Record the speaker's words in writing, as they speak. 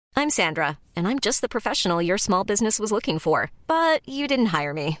I'm Sandra, and I'm just the professional your small business was looking for. But you didn't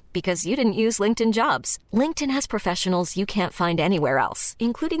hire me because you didn't use LinkedIn Jobs. LinkedIn has professionals you can't find anywhere else,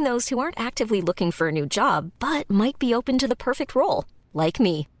 including those who aren't actively looking for a new job, but might be open to the perfect role, like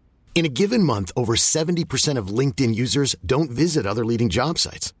me. In a given month, over 70% of LinkedIn users don't visit other leading job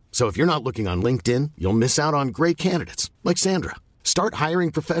sites. So if you're not looking on LinkedIn, you'll miss out on great candidates like Sandra. Start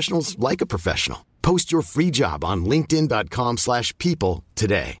hiring professionals like a professional. Post your free job on linkedin.com/people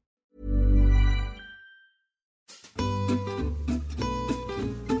today.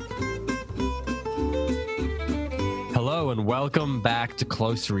 Hello and welcome back to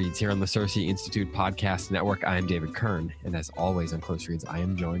Close Reads here on the Cersei Institute Podcast Network. I am David Kern, and as always on Close Reads, I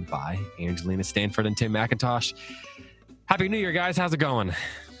am joined by Angelina Stanford and Tim McIntosh. Happy New Year, guys. How's it going?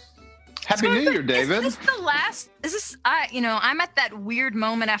 Happy New Year, David. Is this the last? Is this? I'm at that weird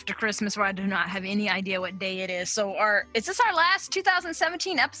moment after Christmas where I do not have any idea what day it is. So, is this our last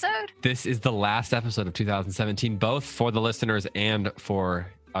 2017 episode? This is the last episode of 2017, both for the listeners and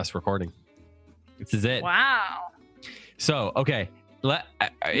for us recording. This is it. Wow. So, okay, in a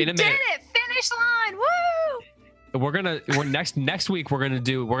minute, did it! Finish line! Woo! Next week we're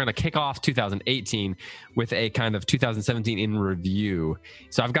gonna kick off 2018 with a kind of 2017 in review.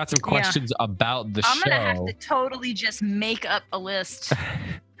 So I've got some questions about the show. I'm gonna have to totally just make up a list.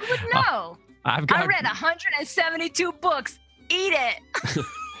 Who would know? I read 172 books. Eat it.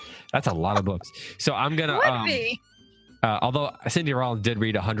 That's a lot of books. So I'm gonna would be. Although Cindy Rollins did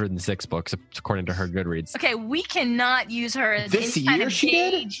read 106 books according to her Goodreads. Okay, we cannot use her as this any year. Kind of she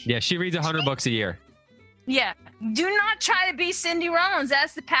gauge. did. Yeah, she reads 100 books a year. Yeah. Do not try to be Cindy Rollins.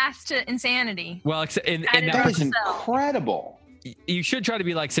 That's the path to insanity. Well, that is incredible. You should try to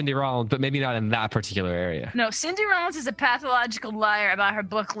be like Cindy Rollins, but maybe not in that particular area. No, Cindy Rollins is a pathological liar about her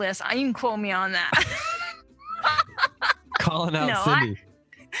book list. You can quote me on that. Calling out Cindy.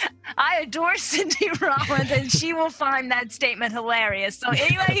 I adore Cindy Rollins, and she will find that statement hilarious. So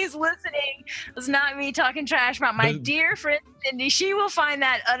anybody who's listening, it's not me talking trash about my dear friend Cindy. She will find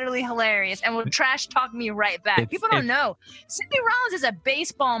that utterly hilarious and will trash talk me right back. People don't know. Cindy Rollins is a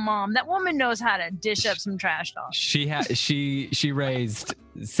baseball mom. That woman knows how to dish up some trash talk. She raised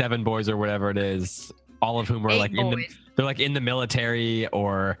 7 boys or whatever it is, all of whom are they're like in the military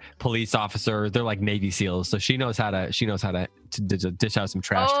or police officers. They're like Navy SEALs. So she knows how to dish out some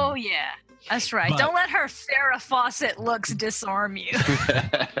trash. Oh yeah, that's right. Don't let her Farrah Fawcett looks disarm you.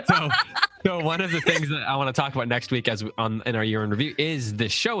 So one of the things that I want to talk about next week in our year in review is the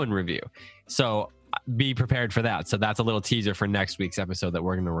show in review. So be prepared for that. So that's a little teaser for next week's episode that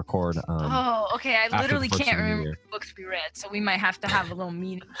we're going to record. Okay. I literally can't remember what books we read, so we might have to have a little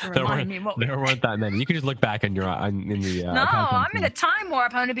meeting to remind me what we read. There weren't that many. You can just look back in the. No, I'm in a time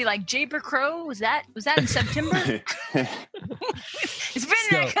warp. I'm going to be like Jayper Crow. Was that in September? It's been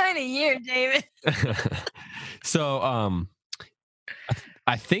that kind of year, David. So,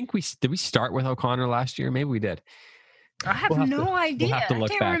 I think we start with O'Connor last year? Maybe we did. I have no idea. We'll have to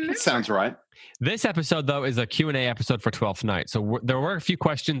look back. That sounds right. This episode, though, is a Q&A episode for 12th Night. So there were a few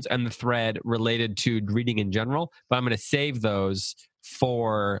questions in the thread related to reading in general, but I'm going to save those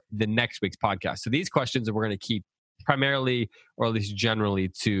for the next week's podcast. So these questions we're going to keep primarily, or at least generally,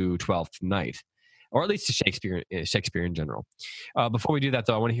 to 12th Night, or at least to Shakespeare in general. Before we do that,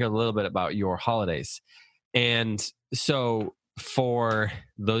 though, I want to hear a little bit about your holidays. And so for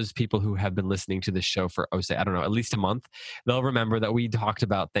those people who have been listening to this show for, at least a month, they'll remember that we talked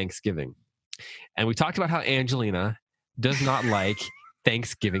about Thanksgiving. And we talked about how Angelina does not like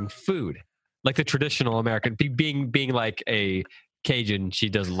Thanksgiving food. Like the traditional American, being like a Cajun, she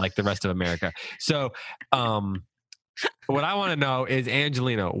doesn't like the rest of America. So what I want to know is,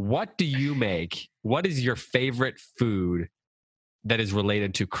 Angelina, what do you make? What is your favorite food that is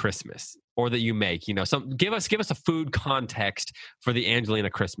related to Christmas, or that you make? Give us a food context for the Angelina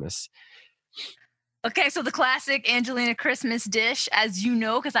Christmas. Okay, so the classic Angelina Christmas dish, as you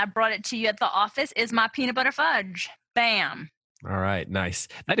know, because I brought it to you at the office, is my peanut butter fudge. Bam. All right, nice.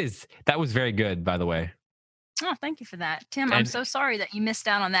 That was very good, by the way. Oh, thank you for that, Tim. I'm so sorry that you missed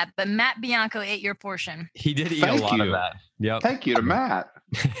out on that, but Matt Bianco ate your portion. He did eat a lot of that. Yep. Thank you to Matt.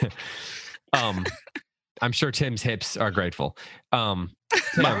 I'm sure Tim's hips are grateful.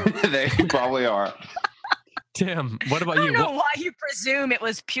 They probably are. Tim, what about you? I don't know why you presume it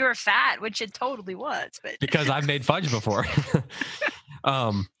was pure fat, which it totally was. But because I've made fudge before.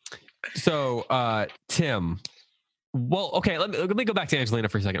 Tim, well, okay, let me go back to Angelina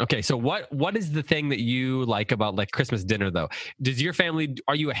for a second. Okay, so what is the thing that you like about like Christmas dinner though? Does your family,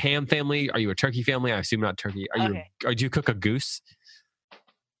 are you a ham family? Are you a turkey family? I assume not turkey. Or do you cook a goose?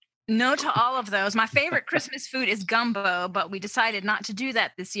 No to all of those. My favorite Christmas food is gumbo, but we decided not to do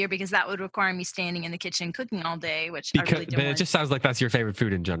that this year because that would require me standing in the kitchen cooking all day, which I really But don't it want. just sounds like that's your favorite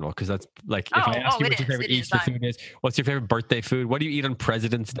food in general. Because that's like, if I ask you what your favorite Easter food is, what's your favorite birthday food? What do you eat on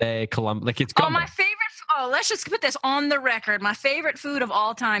President's Day? Like it's gumbo. My favorite. Let's just put this on the record. My favorite food of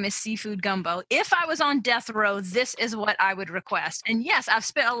all time is seafood gumbo. If I was on death row, this is what I would request. And yes, I've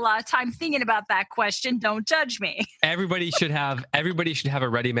spent a lot of time thinking about that question. Don't judge me. Everybody should have a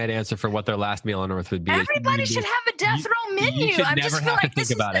ready-made answer for what their last meal on earth would be. Everybody should have a death row menu. You should I never just have feel to like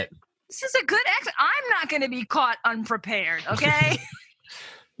think about it. This is a good exit. I'm not going to be caught unprepared. Okay.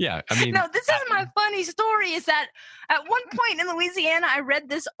 Yeah, I mean, no, this is my funny story is that at one point in Louisiana, I read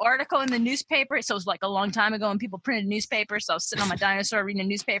this article in the newspaper. So it was like a long time ago and people printed newspapers. So I was sitting on my dinosaur reading a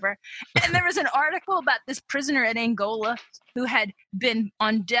newspaper. And there was an article about this prisoner in Angola who had been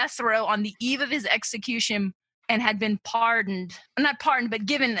on death row on the eve of his execution and had been pardoned. Not pardoned, but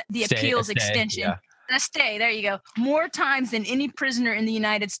given the appeals extension. Yeah. A stay, there you go, more times than any prisoner in the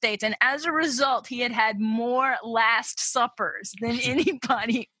United States. And as a result, he had more Last Suppers than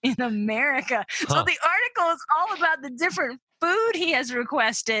anybody in America. So the article is all about the different food he has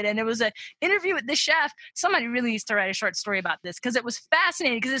requested. And it was an interview with the chef. Somebody really used to write a short story about this because it was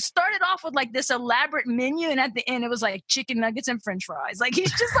fascinating because it started off with like this elaborate menu. And at the end, it was like chicken nuggets and French fries. Like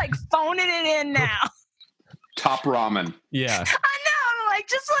he's just like phoning it in now. Top ramen. Yeah. I know.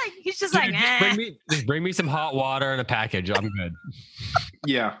 He's just like, just bring me some hot water and a package. I'm good.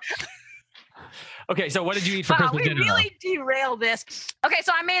 Yeah. Okay, so what did you eat for Christmas dinner? We really derailed this. Okay,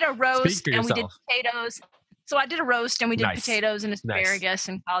 so I made a roast and we did potatoes. So I did a roast and we did potatoes and asparagus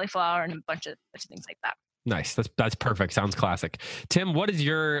and cauliflower and a bunch of things like that. Nice. That's perfect. Sounds classic. Tim, what is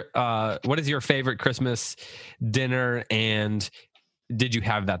your favorite Christmas dinner, and did you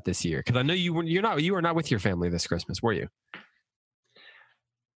have that this year? Because I know you were not with your family this Christmas, were you?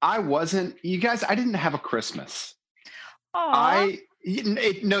 I wasn't. You guys, I didn't have a Christmas. Aww.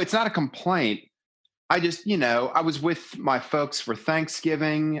 No, it's not a complaint. I just, I was with my folks for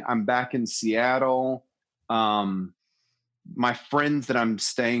Thanksgiving. I'm back in Seattle. My friends that I'm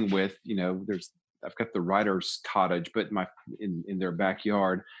staying with, I've got the writer's cottage, but in their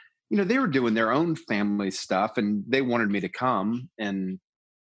backyard, they were doing their own family stuff and they wanted me to come. And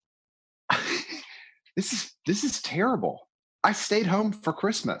this is terrible. I stayed home for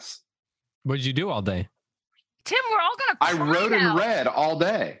Christmas. What did you do all day? Tim, we're all going to I wrote and read all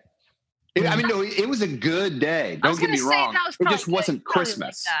day. It was a good day. Don't get me wrong. It just wasn't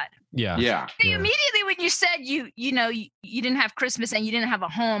Christmas. Like yeah. Yeah. Immediately when you said you didn't have Christmas and you didn't have a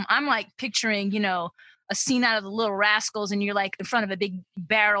home, I'm like picturing, a scene out of the Little Rascals and you're like in front of a big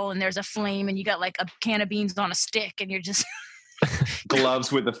barrel and there's a flame and you got like a can of beans on a stick and you're just...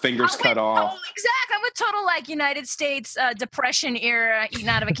 gloves with the fingers cut off. Oh, exactly. I'm a total like United States Depression era eating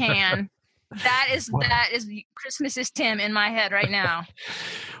out of a can. That is Christmas is Tim in my head right now.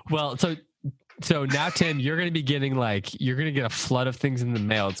 Well, so now Tim, you're going to be getting you're going to get a flood of things in the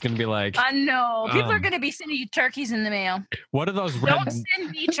mail. It's going to be like, I know people are going to be sending you turkeys in the mail. What are those? Don't send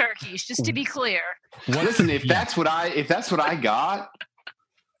me turkeys, just to be clear. Listen, if that's what I got,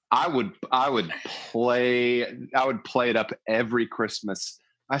 I would play it up every Christmas.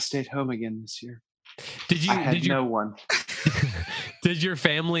 I stayed home again this year. Did you no one? Did your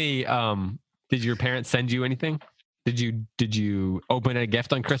family? Did your parents send you anything? Did you open a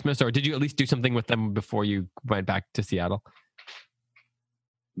gift on Christmas, or did you at least do something with them before you went back to Seattle?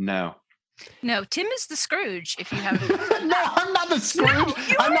 No, Tim is the Scrooge. If you have, no, I'm not the Scrooge. No,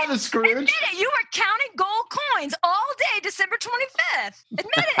 I'm not the Scrooge. Admit it. You were counting gold coins all day, December 25th.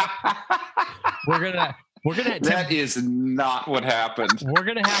 Admit it. We're gonna. That is not what happened. We're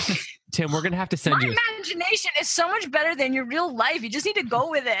gonna have to, Tim. We're gonna have to send My you. imagination is so much better than your real life. You just need to go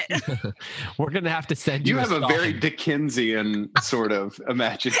with it. We're gonna have to send you. You have a very Dickensian sort of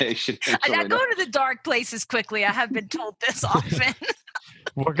imagination. I go to the dark places quickly. I have been told this often.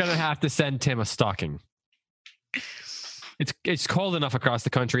 We're gonna have to send Tim a stocking. It's cold enough across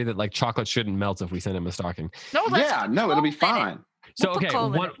the country that like chocolate shouldn't melt if we send him a stocking. It'll be fine. So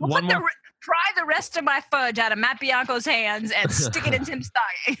one more. Pry the rest of my fudge out of Matt Bianco's hands and stick it in Tim's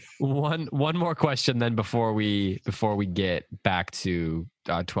stocking. One more question then before we get back to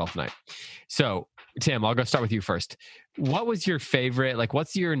 12th night. So Tim, I'll go start with you first. What was your favorite?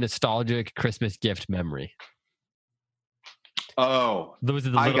 What's your nostalgic Christmas gift memory? Oh, was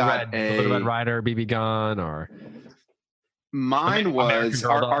it the Little Red Rider BB gun, or mine was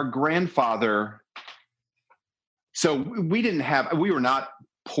our grandfather. So we were not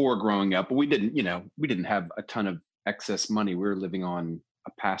poor growing up, but we didn't have a ton of excess money. We were living on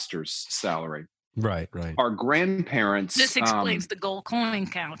a pastor's salary. Right. Our grandparents. This explains the gold coin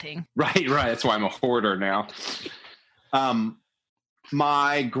counting. Right. That's why I'm a hoarder now.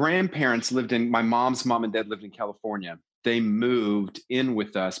 My grandparents my mom's mom and dad lived in California. They moved in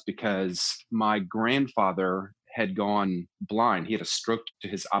with us because my grandfather had gone blind. He had a stroke to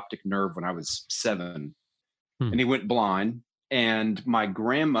his optic nerve when I was 7, and he went blind. And my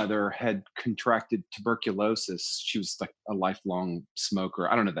grandmother had contracted tuberculosis. She was like a lifelong smoker.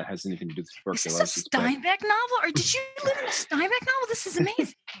 I don't know if that has anything to do with tuberculosis. Is this a Steinbeck novel, or did you live in a Steinbeck novel? This is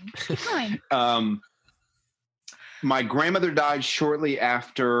amazing. Keep going. My grandmother died shortly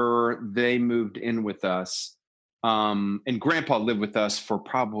after they moved in with us. And Grandpa lived with us for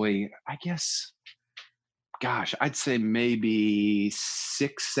probably, I guess, I'd say maybe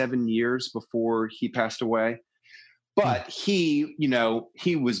 6-7 years before he passed away. But he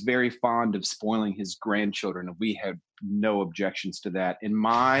was very fond of spoiling his grandchildren, and we had no objections to that. And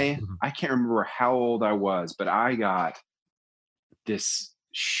I can't remember how old I was, but I got this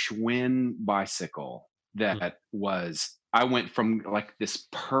Schwinn bicycle that I went from like this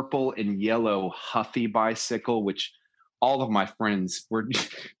purple and yellow Huffy bicycle, which all of my friends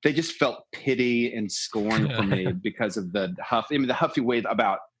they just felt pity and scorn for me because of the Huffy. I mean, the Huffy weighed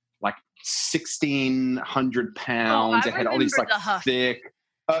about like 1,600 pounds. It had all these like thick,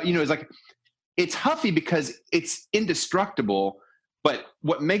 it's Huffy because it's indestructible. But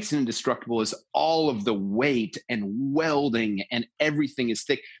what makes it indestructible is all of the weight and welding, and everything is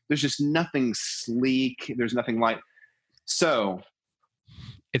thick. There's just nothing sleek. There's nothing light. So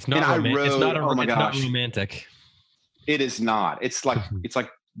it's not romantic. It is not. It's like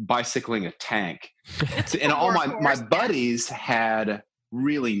bicycling a tank. And all my buddies had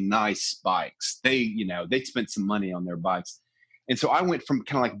really nice bikes. They spent some money on their bikes. And so I went from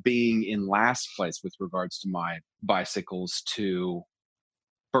kind of like being in last place with regards to my bicycles to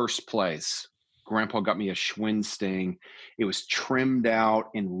first place. Grandpa got me a Schwinn Sting. It was trimmed out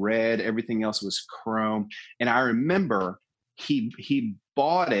in red. Everything else was chrome. And I remember he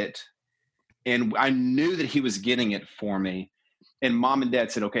bought it, and I knew that he was getting it for me. And Mom and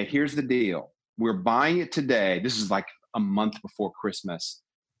Dad said, okay, here's the deal. We're buying it today. This is like a month before Christmas.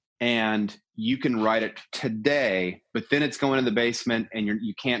 And you can ride it today, but then it's going in the basement, and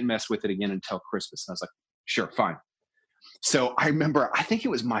you can't mess with it again until Christmas. And I was like, sure, fine. So I remember, I think it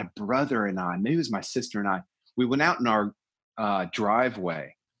was my brother and I, maybe it was my sister and I, we went out in our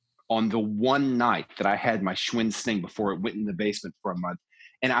driveway on the one night that I had my Schwinn Sting before it went in the basement for a month.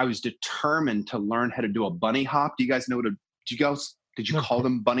 And I was determined to learn how to do a bunny hop. Do you guys know did you call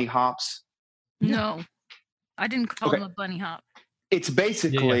them bunny hops? No, I didn't call them a bunny hop. It's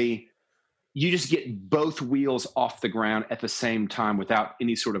basically, you just get both wheels off the ground at the same time without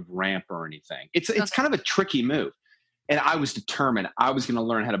any sort of ramp or anything. It's kind of a tricky move. And I was determined I was going to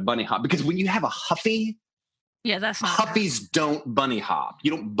learn how to bunny hop, because when you have a Huffy, that's not Huffies don't bunny hop.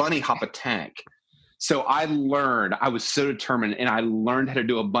 You don't bunny hop a tank. So I was so determined, and I learned how to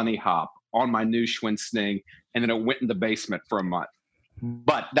do a bunny hop on my new Schwinn Sting, and then it went in the basement for a month.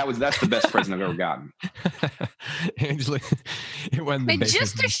 But that's the best present I've ever gotten. Angela, it went in the basement.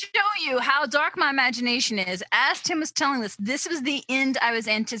 Just to show you how dark my imagination is, as Tim was telling this was the end I was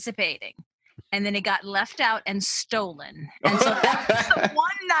anticipating. And then it got left out and stolen. And so that was the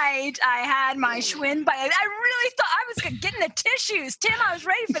one night I had my Schwinn bike. I really thought I was getting the tissues. Tim, I was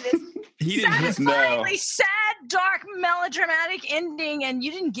ready for this satisfyingly sad, dark, melodramatic ending, and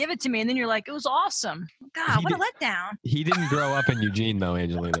you didn't give it to me. And then you're like, it was awesome. God, what a letdown. He didn't grow up in Eugene, though,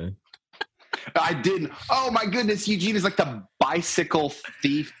 Angelina. I didn't. Oh, my goodness. Eugene is like the bicycle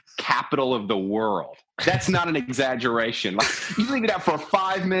thief capital of the world. That's not an exaggeration. Like, you leave it out for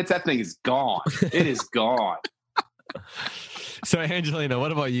 5 minutes, that thing is gone. It is gone. So, Angelina,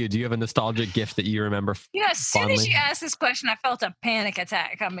 what about you? Do you have a nostalgic gift that you remember? As soon as you asked this question, I felt a panic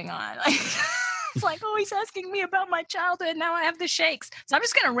attack coming on. It's like, oh, he's asking me about my childhood. Now I have the shakes. So I'm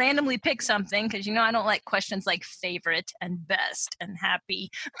just going to randomly pick something, because I don't like questions like favorite and best and happy.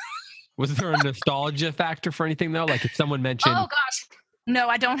 Was there a nostalgia factor for anything, though? Like if someone mentioned... Oh, gosh. No,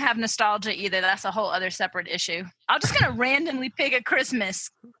 I don't have nostalgia either. That's a whole other separate issue. I'm just going to randomly pick a Christmas,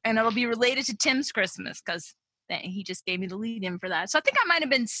 and it'll be related to Tim's Christmas, because he just gave me the lead in for that. So I think I might have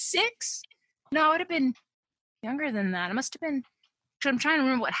been 6. No, I would have been younger than that. I must have been, I'm trying to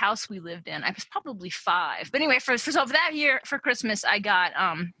remember what house we lived in. I was probably 5. But anyway, for that year for Christmas, I got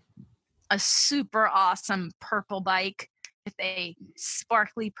a super awesome purple bike with a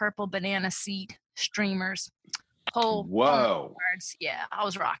sparkly purple banana seat, streamers. Whoa. Yeah, I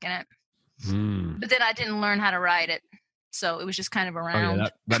was rocking it. But then I didn't learn how to ride it. So it was just kind of around. Oh, yeah,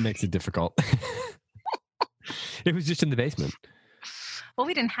 that makes it difficult. It was just in the basement. Well,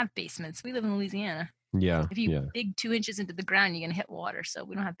 we didn't have basements. We live in Louisiana. Yeah. If you dig 2 inches into the ground, you're going to hit water. So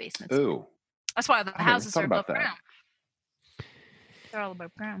we don't have basements. Ooh. That's why the houses are above that. ground. They're all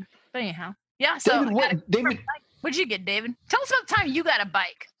above ground. But anyhow. Yeah. So David, what'd you get, David? Tell us about the time you got a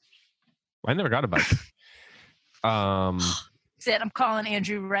bike. I never got a bike. Sid, I'm calling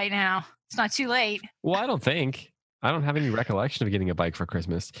Andrew right now. It's not too late. Well, I don't think. I don't have any recollection of getting a bike for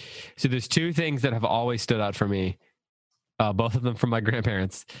Christmas. So there's 2 things that have always stood out for me. Both of them from my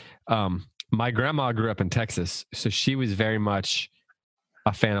grandparents. My grandma grew up in Texas, so she was very much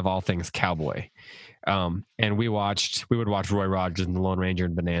a fan of all things cowboy. And we would watch Roy Rogers and the Lone Ranger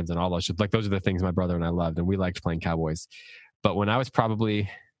and Bonanza and all those. Like, those are the things my brother and I loved, and we liked playing cowboys. But when I was probably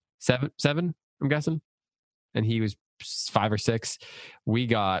seven, I'm guessing, and he was 5 or 6, we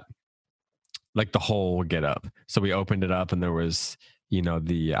got like the whole get up. So we opened it up, and there was, I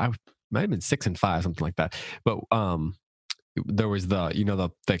might have been 6 and 5, something like that. But there was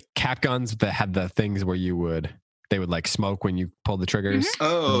the cap guns that had the things where they would like smoke when you pulled the triggers. Mm-hmm.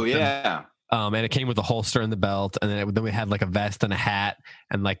 Oh yeah. And it came with a holster in the belt, and then we had like a vest and a hat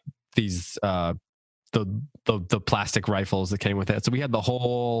and like these the plastic rifles that came with it. So we had the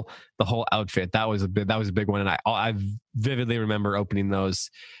whole outfit. That was a big one, and I vividly remember opening those,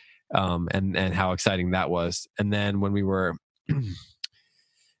 and how exciting that was. And then when we were, I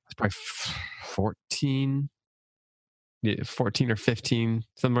was probably 14 or 15,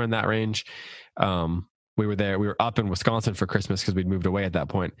 somewhere in that range. We were there. We were up in Wisconsin for Christmas because we'd moved away at that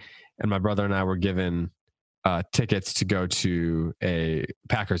point. And my brother and I were given tickets to go to a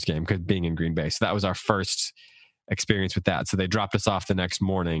Packers game because being in Green Bay. So that was our first experience with that. So they dropped us off the next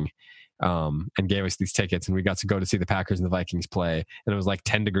morning and gave us these tickets, and we got to go to see the Packers and the Vikings play. And it was like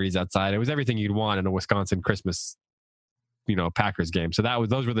 10 degrees outside. It was everything you'd want in a Wisconsin Christmas, Packers game. So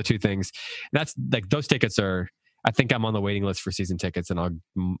those were the 2 things. And that's like, those tickets are, I think I'm on the waiting list for season tickets, and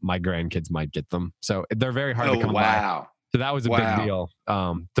my grandkids might get them. So they're very hard to come by. So that was a big deal.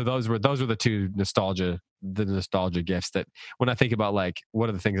 So those were the 2 nostalgia gifts that when I think about like, what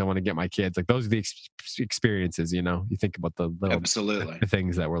are the things I want to get my kids? Like, those are the experiences, you think about the little absolutely the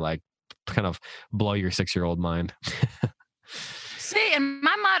things that were like kind of blow your 6-year-old mind. See, and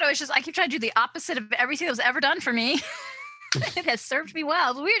my motto is just, I keep trying to do the opposite of everything that was ever done for me. It has served me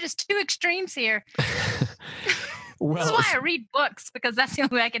well. We're just 2 extremes here. Well, this is why I read books, because that's the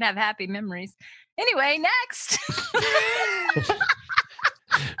only way I can have happy memories. Anyway, next. And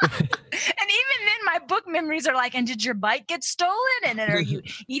even then, my book memories are like, and did your bike get stolen? And then are you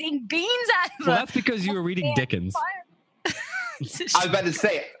eating beans out of that's because you were reading Dickens. I was about to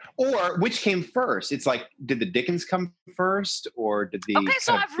say, or which came first? It's like, did the Dickens come first, or did the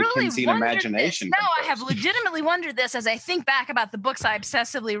Dickensian imagination come first? I have legitimately wondered this as I think back about the books I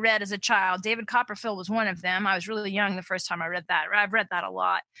obsessively read as a child. David Copperfield was one of them. I was really young the first time I read that. I've read that a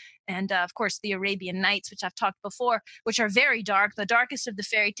lot. And of course, the Arabian Nights, which I've talked before, which are very dark, the darkest of the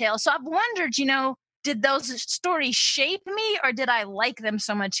fairy tales. So I've wondered, did those stories shape me, or did I like them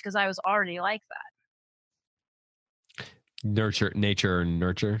so much because I was already like that? Nature or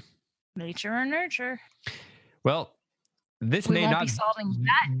nurture? Nature or nurture. Well, we may won't not be solving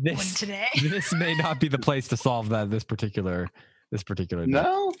that one today. This may not be the place to solve that this particular day.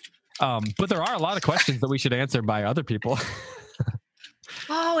 No. But there are a lot of questions that we should answer by other people.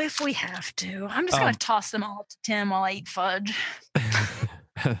 Oh, if we have to. I'm just going to toss them all to Tim while I eat fudge.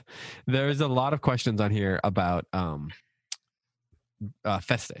 There's a lot of questions on here about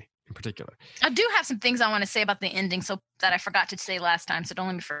Feste in particular. I do have some things I want to say about the ending that I forgot to say last time, so don't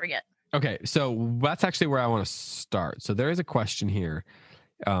let me forget. Okay, so that's actually where I want to start. So there is a question here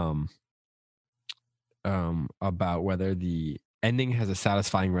about whether the ending has a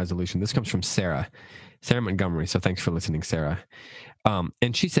satisfying resolution. This comes from Sarah Montgomery. So thanks for listening, Sarah.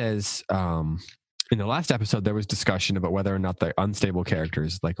 And she says, in the last episode, there was discussion about whether or not the unstable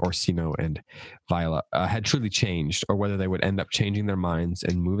characters like Orsino and Viola had truly changed, or whether they would end up changing their minds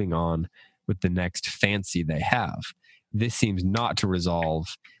and moving on with the next fancy they have. This seems not to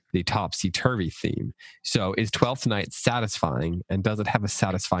resolve the topsy-turvy theme. So is Twelfth Night satisfying, and does it have a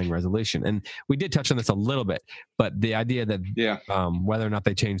satisfying resolution? And we did touch on this a little bit, but the idea that whether or not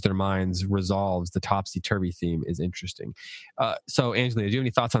they change their minds resolves the topsy-turvy theme is interesting. So Angelina, do you have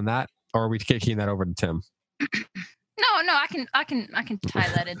any thoughts on that, or are we kicking that over to Tim? No, I can tie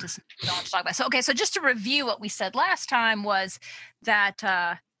that into something I want to talk about. So just to review what we said last time was that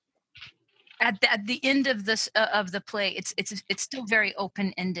at the end of this of the play, it's still very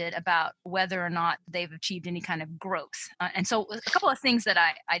open ended about whether or not they've achieved any kind of growth. And so a couple of things that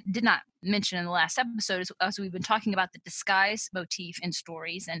I did not mention in the last episode is, as we've been talking about the disguise motif in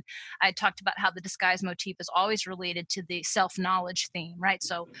stories, and I talked about how the disguise motif is always related to the self-knowledge theme, right?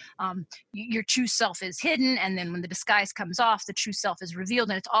 So your true self is hidden, and then when the disguise comes off, the true self is revealed,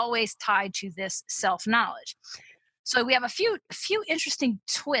 and it's always tied to this self-knowledge. So we have a few interesting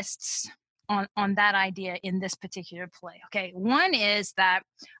twists on that idea in this particular play. Okay, one is that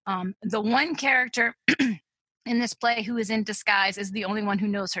the one character in this play who is in disguise is the only one who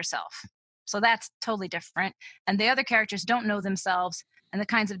knows herself. So that's totally different. And the other characters don't know themselves, and the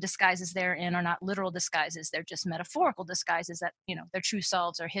kinds of disguises they're in are not literal disguises. They're just metaphorical disguises that, their true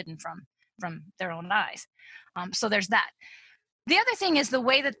selves are hidden from their own eyes. So there's that. The other thing is the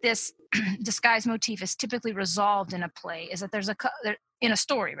way that this disguise motif is typically resolved in a play is that in a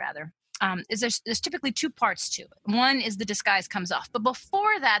story rather, there's typically two parts to it. One is the disguise comes off, but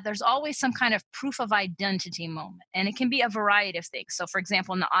before that, there's always some kind of proof of identity moment, and it can be a variety of things. So, for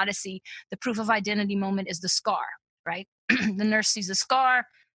example, in the Odyssey, the proof of identity moment is the scar, right? The nurse sees a scar.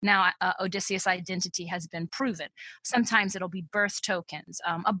 Now Odysseus' identity has been proven. Sometimes it'll be birth tokens,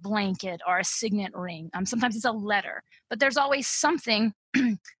 a blanket, or a signet ring. Sometimes it's a letter, but there's always something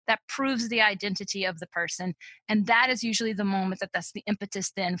that proves the identity of the person, and that is usually the moment that's the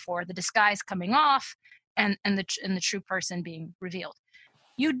impetus then for the disguise coming off and the true person being revealed.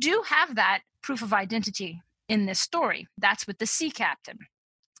 You do have that proof of identity in this story. That's with the sea captain.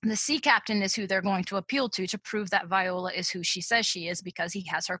 The sea captain is who they're going to appeal to prove that Viola is who she says she is because he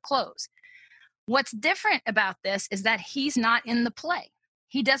has her clothes. What's different about this is that he's not in the play.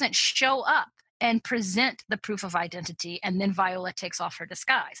 He doesn't show up and present the proof of identity, and then Viola takes off her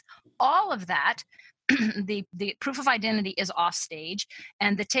disguise. All of that, the proof of identity is off stage,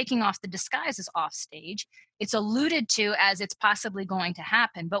 and the taking off the disguise is off stage. It's alluded to as it's possibly going to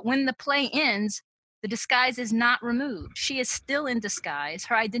happen, but when the play ends, the disguise is not removed. She is still in disguise.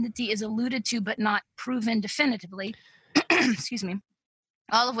 Her identity is alluded to, but not proven definitively. Excuse me.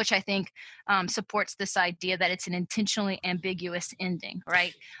 All of which I think supports this idea that it's an intentionally ambiguous ending,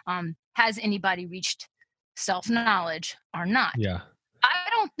 right? Has anybody reached self-knowledge or not? Yeah. I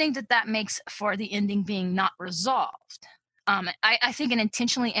don't think that makes for the ending being not resolved. I think an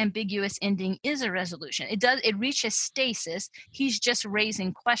intentionally ambiguous ending is a resolution. It reaches stasis. He's just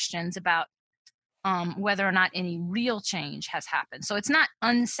raising questions about whether or not any real change has happened. So it's not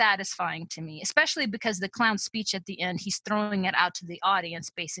unsatisfying to me, especially because the clown's speech at the end, he's throwing it out to the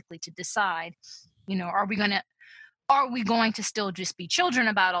audience basically to decide, are we going to still just be children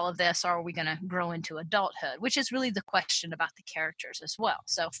about all of this, or are we going to grow into adulthood, which is really the question about the characters as well.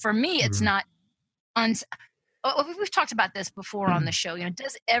 So for me, it's not we've talked about this before on the show.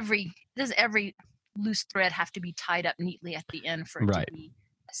 Does every loose thread have to be tied up neatly at the end for it to be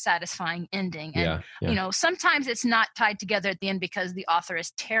satisfying ending? And sometimes it's not tied together at the end because the author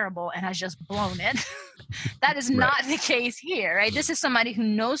is terrible and has just blown it. That is not the case here, right? This is somebody who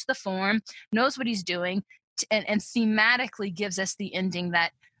knows the form, knows what he's doing, and thematically gives us the ending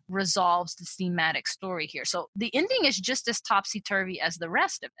that resolves the thematic story here. So the ending is just as topsy-turvy as the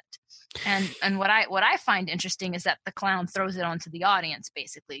rest of it. And what I find interesting is that the clown throws it onto the audience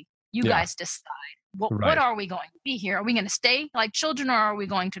basically. You guys decide. What are we going to be here? Are we going to stay like children, or are we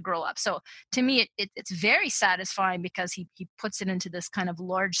going to grow up? So to me, it's very satisfying because he puts it into this kind of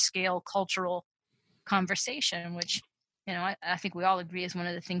large-scale cultural conversation, which, I think we all agree is one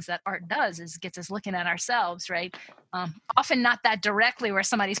of the things that art does, is gets us looking at ourselves, right? Often not that directly where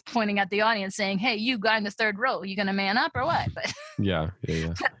somebody's pointing at the audience saying, hey, you guy in the third row, you going to man up or what? But yeah.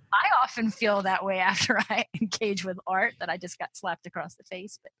 I often feel that way after I engage with art, that I just got slapped across the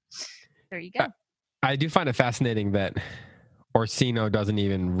face. But there you go. I do find it fascinating that Orsino doesn't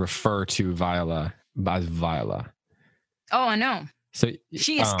even refer to Viola as Viola. Oh, I know. So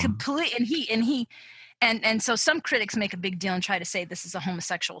she is complete, and so some critics make a big deal and try to say this is a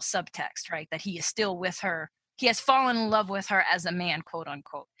homosexual subtext, right? That he is still with her. He has fallen in love with her as a man, quote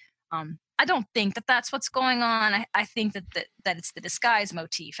unquote. I don't think that that's what's going on. I think that it's the disguise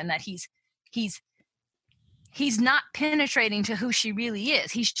motif, and that he's not penetrating to who she really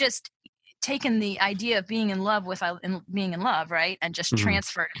is. He's just taken the idea of being in love being in love, right? And just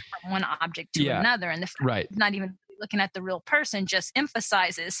transferred it from one object to another. And the fact he's not even looking at the real person just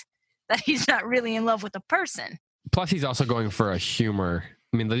emphasizes that he's not really in love with the person. Plus, he's also going for a humor.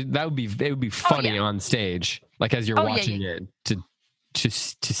 I mean, it would be funny on stage, like as you're watching it, to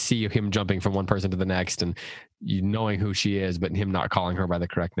see him jumping from one person to the next, and you knowing who she is, but him not calling her by the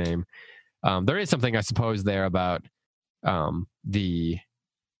correct name. There is something, I suppose, there about the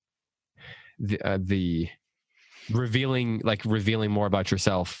the revealing more about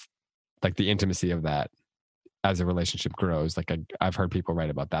yourself, like the intimacy of that as a relationship grows. Like I've heard people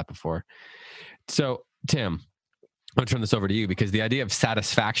write about that before. So Tim, I'm gonna turn this over to you, because the idea of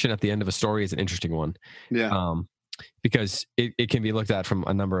satisfaction at the end of a story is an interesting one. Yeah. Because it can be looked at from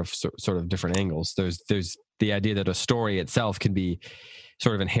a number of sort of different angles. There's the idea that a story itself can be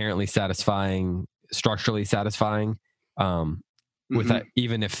sort of inherently satisfying, structurally satisfying, with that,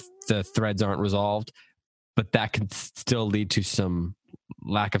 even if the threads aren't resolved, but that can still lead to some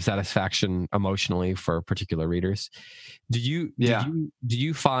lack of satisfaction emotionally for particular readers. Do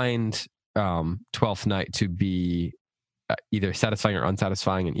you find Twelfth Night to be either satisfying or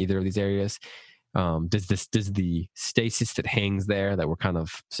unsatisfying in either of these areas? Does the stasis that hangs there, that we're kind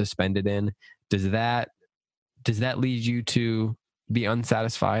of suspended in, does that lead you to be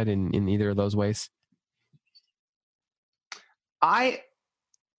unsatisfied in either of those ways? I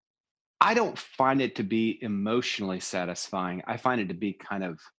don't find it to be emotionally satisfying. I find it to be kind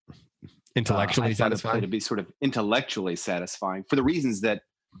of intellectually satisfying. To be sort of intellectually satisfying, for the reasons that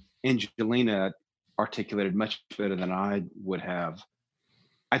Angelina articulated much better than I would have.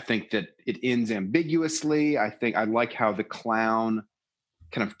 I think that it ends ambiguously. I think I like how the clown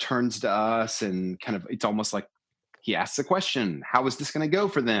kind of turns to us and kind of, it's almost like he asks a question, how is this going to go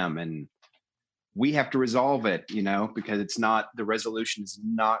for them? And we have to resolve it, because it's not, the resolution is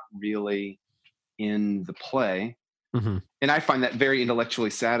not really in the play. Mm-hmm. And I find that very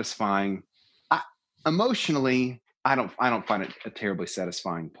intellectually satisfying. Emotionally, I don't find it a terribly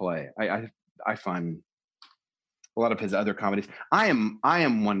satisfying play. I find a lot of his other comedies. I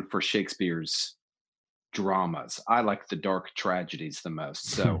am one for Shakespeare's dramas. I like the dark tragedies the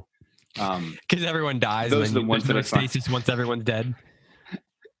most. So, because everyone dies. Those are the ones that I find. Stasis once everyone's dead.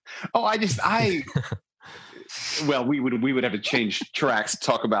 Oh, well, we would have to change tracks to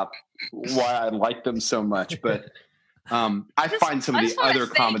talk about why I like them so much, but I find some of the other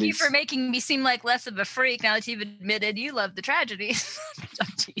comedies. Thank you for making me seem like less of a freak now that you've admitted you love the tragedies. I'm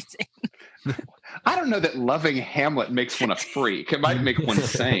teasing. I don't know that loving Hamlet makes one a freak. It might make one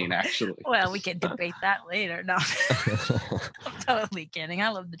sane, actually. Well, we can debate that later. No, I'm totally kidding. I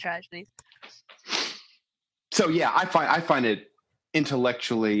love the tragedies. So yeah, I find it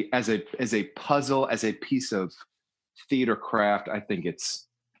intellectually as a puzzle, as a piece of theater craft. I think it's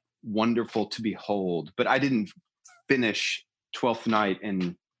wonderful to behold. But I didn't finish Twelfth Night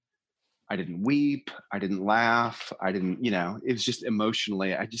and I didn't weep. I didn't laugh. I didn't, it was just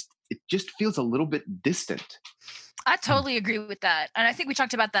emotionally, it just feels a little bit distant. I totally agree with that. And I think we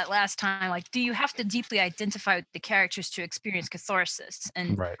talked about that last time. Like, do you have to deeply identify with the characters to experience catharsis?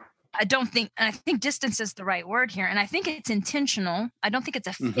 And right. I think distance is the right word here. And I think it's intentional. I don't think it's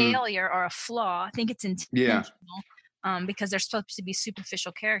a failure or a flaw. I think it's intentional because they're supposed to be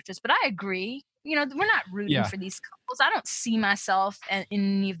superficial characters. But I agree. We're not rooting for these couples. I don't see myself in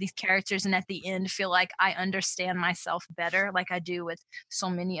any of these characters and at the end feel like I understand myself better like I do with so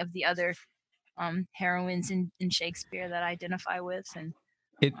many of the other heroines in Shakespeare that I identify with. And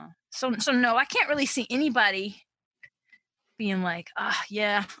so no, I can't really see anybody being like,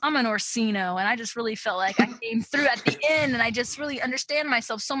 I'm an Orsino. And I just really felt like I came through at the end and I just really understand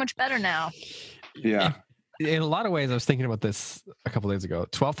myself so much better now. Yeah. In a lot of ways, I was thinking about this a couple days ago.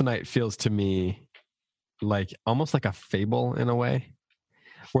 Twelfth Night feels to me like almost like a fable in a way,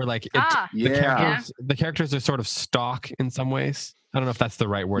 where like the characters are sort of stock in some ways. I don't know if that's the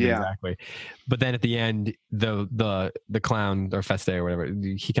right word exactly, but then at the end, the clown or Feste or whatever,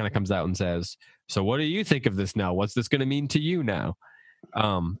 he kind of comes out and says, "So what do you think of this now? What's this going to mean to you now?"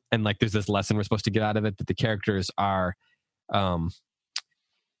 And like there's this lesson we're supposed to get out of it, that the characters are.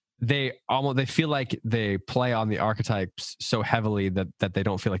 They feel like they play on the archetypes so heavily that they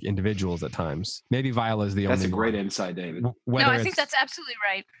don't feel like individuals at times. Maybe Viola's the only. That's a great insight, David. I think that's absolutely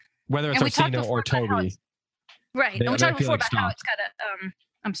right. Whether it's Orsino or Toby, right? And we talked before about how it's got a.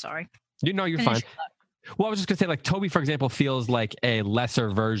 I'm sorry. You're fine. Well, I was just gonna say, like Toby, for example, feels like a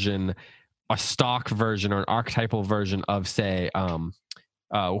lesser version, a stock version, or an archetypal version of, say,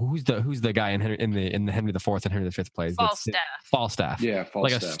 who's the guy in the Henry IV and Henry V plays? Falstaff. Yeah, Falstaff.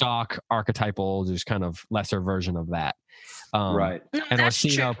 Like a stock archetypal, just kind of lesser version of that. Right. And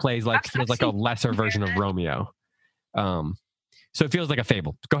Orsino feels like a lesser version of Romeo. So it feels like a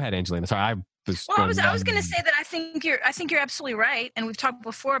fable. Go ahead, Angelina. Sorry, Well, I was going to say that I think you're absolutely right, and we've talked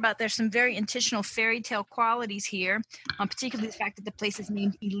before about there's some very intentional fairy tale qualities here, particularly the fact that the place is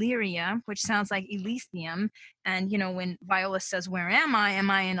named Illyria, which sounds like Elysium, and when Viola says, "Where am I? Am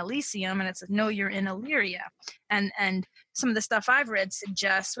I in Elysium?" and it says, "No, you're in Illyria," and some of the stuff I've read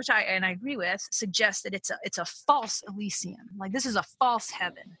suggests, which I agree with, suggests that it's a false Elysium, like this is a false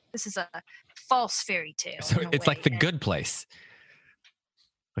heaven, this is a false fairy tale. So it's like The Good Place,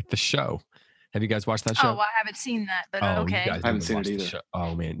 like the show. Have you guys watched that show? Oh, well, I haven't seen that, but okay. You guys I haven't seen it either.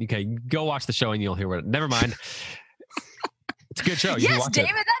 Oh man, okay, go watch the show and you'll hear what. Never mind. It's a good show. You Yes,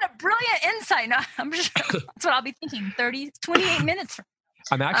 David, that's a brilliant insight. No, that's what I'll be thinking. 28 minutes.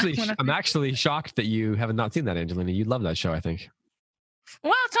 I'm actually shocked that you have not seen that, Angelina. You'd love that show, I think.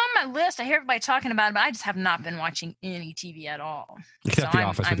 Well, it's on my list. I hear everybody talking about it, but I just have not been watching any TV at all. Except The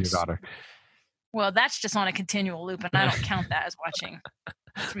Office with your daughter. Well, that's just on a continual loop, and I don't count that as watching.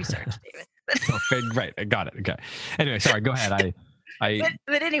 That's research, David. Okay, right, I got it. Okay. Anyway, sorry. Go ahead.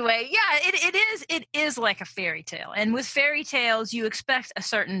 But anyway, yeah, it is like a fairy tale, and with fairy tales, you expect a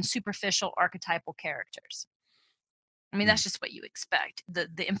certain superficial archetypal characters. I mean, that's just what you expect. The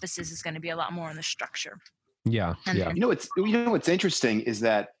emphasis is going to be a lot more on the structure. Yeah, yeah. What's interesting is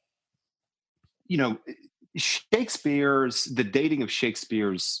that the dating of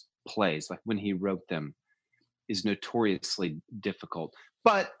Shakespeare's plays, like when he wrote them, is notoriously difficult.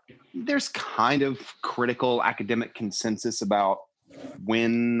 But there's kind of critical academic consensus about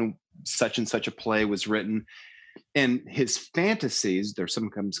when such and such a play was written. And his fantasies, they're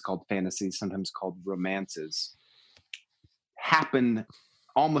sometimes called fantasies, sometimes called romances, happen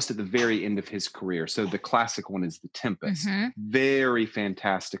almost at the very end of his career. So the classic one is The Tempest. Mm-hmm. Very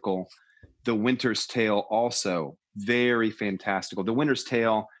fantastical. The Winter's Tale also very fantastical. The Winter's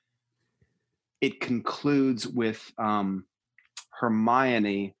Tale, it concludes with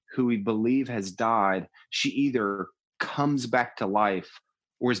Hermione, who we believe has died. She either comes back to life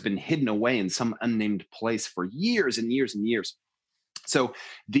or has been hidden away in some unnamed place for years and years and years. So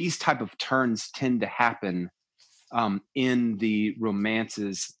these type of turns tend to happen in the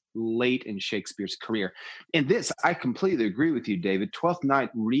romances late in Shakespeare's career. And this, I completely agree with you, David. Twelfth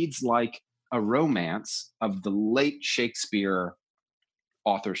Night reads like a romance of the late Shakespeare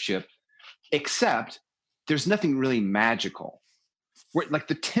authorship, except there's nothing really magical. Like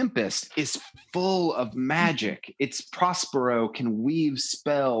The Tempest is full of magic. It's Prospero can weave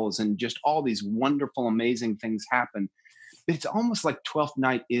spells and just all these wonderful, amazing things happen. But it's almost like Twelfth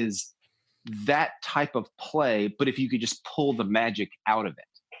Night is that type of play, but if you could just pull the magic out of it.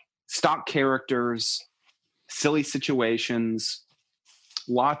 Stock characters, silly situations,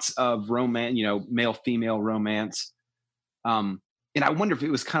 lots of romance, male-female romance. And I wonder if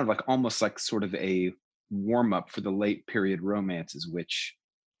it was kind of like almost like sort of a warm-up for the late period romances, which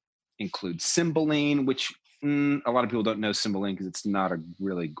include Cymbeline, which a lot of people don't know Cymbeline because it's not a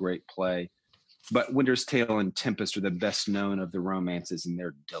really great play. But Winter's Tale and Tempest are the best known of the romances, and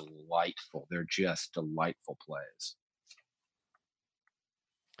they're delightful. They're just delightful plays.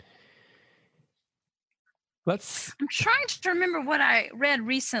 I'm trying to remember what I read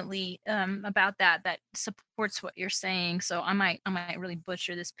recently about that supports what you're saying. So I might really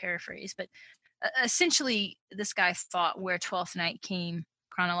butcher this paraphrase, but essentially this guy thought where Twelfth Night came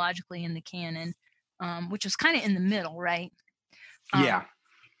chronologically in the canon, which was kind of in the middle, right? Yeah.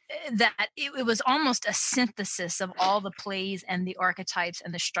 That it was almost a synthesis of all the plays and the archetypes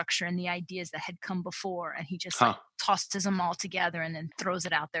and the structure and the ideas that had come before. And he just tosses them all together and then throws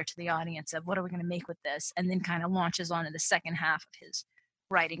it out there to the audience of what are we going to make with this? And then kind of launches on to the second half of his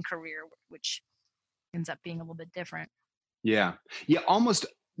writing career, which ends up being a little bit different. Yeah. Yeah. Almost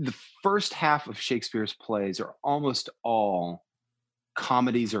the first half of Shakespeare's plays are almost all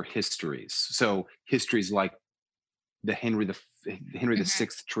comedies or histories. So histories like the Henry VI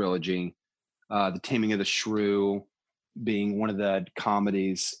trilogy, The Taming of the Shrew being one of the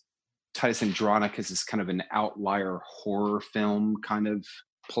comedies. Titus Andronicus is kind of an outlier horror film kind of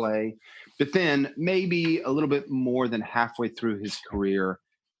play. But then maybe a little bit more than halfway through his career,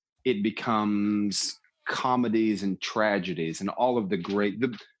 it becomes comedies and tragedies, and all of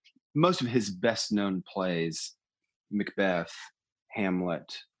most of his best known plays, Macbeth,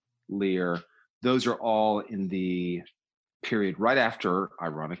 Hamlet, Lear, those are all in the period right after,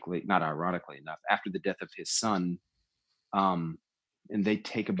 not ironically enough, after the death of his son. And they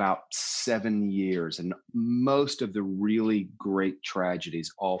take about 7 years. And most of the really great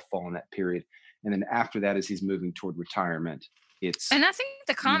tragedies all fall in that period. And then after that, as he's moving toward retirement, and I think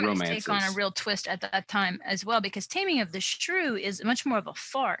the comedies take on a real twist at that time as well, because Taming of the Shrew is much more of a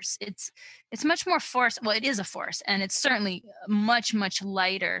farce. It's much more farce. Well, it is a farce, and it's certainly much, much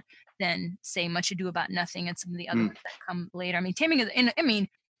lighter than say Much Ado About Nothing and some of the other ones that come later. I mean,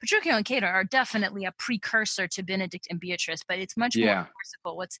 Petruchio and Cato are definitely a precursor to Benedict and Beatrice, but it's much more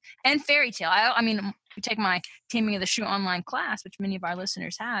merciful. And Fairy Tale. I mean, if you take my Taming of the Shrew online class, which many of our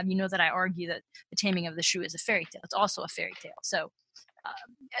listeners have, you know that I argue that The Taming of the Shrew is a fairy tale. It's also a fairy tale. So,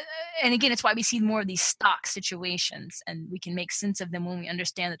 and again, it's why we see more of these stock situations, and we can make sense of them when we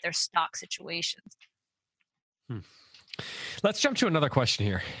understand that they're stock situations. Let's jump to another question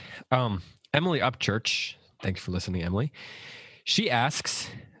here. Emily Upchurch, thanks for listening, Emily. She asks,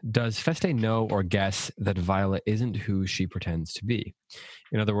 does Feste know or guess that Viola isn't who she pretends to be?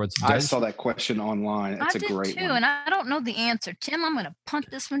 In other words, I saw that question online. It's a great too, one. And I don't know the answer. Tim, I'm going to punt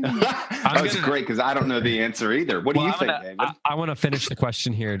this one to you. That's great because I don't know the answer either. What do you think, David? I want to finish the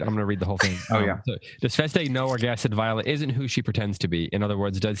question here. I'm going to read the whole thing. So, does Feste know or guess that Viola isn't who she pretends to be? In other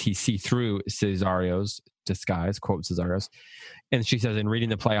words, does he see through Cesario's disguise? Quote Cesario's. And she says, in reading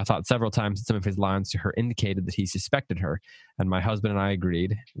the play, I thought several times that some of his lines to her indicated that he suspected her. And my husband and I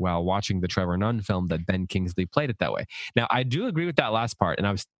agreed while watching the Trevor Nunn film that Ben Kingsley played it that way. Now, I do agree with that last part. And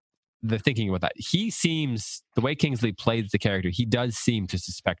I was thinking about that. He seems, the way Kingsley plays the character, he does seem to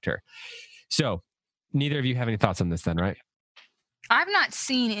suspect her. So neither of you have any thoughts on this then, right? I've not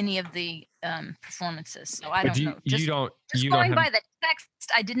seen any of the performances, so I don't know. Just going by the text,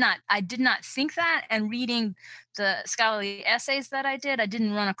 I did not think that. And reading the scholarly essays that I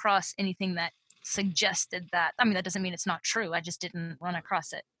didn't run across anything that suggested that. I mean, that doesn't mean it's not true. I just didn't run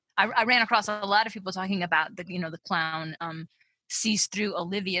across it. I ran across a lot of people talking about the clown sees through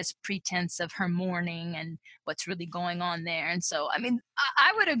Olivia's pretense of her mourning and what's really going on there. And so, I mean,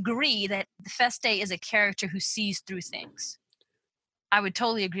 I would agree that Feste is a character who sees through things. I would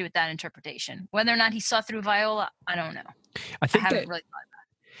totally agree with that interpretation. Whether or not he saw through Viola, I don't know. I haven't really thought about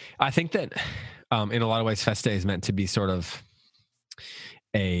it. I think that in a lot of ways, Feste is meant to be sort of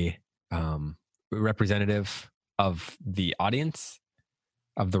a representative of the audience,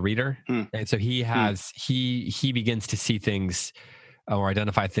 of the reader. And so he has, he begins to see things or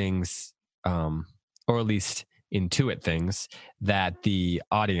identify things, or at least intuit things that the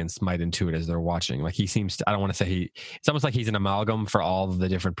audience might intuit as they're watching. Like he seems to, I don't want to say it's almost like he's an amalgam for all the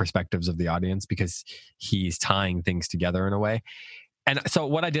different perspectives of the audience because he's tying things together in a way. And so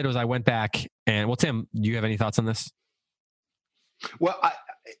what I did was I went back and, well, Tim, do you have any thoughts on this? Well,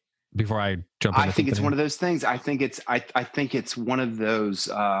 before I jump I think it's one of those things. I think it's one of those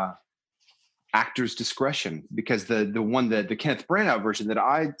actor's discretion because the Kenneth Branagh version that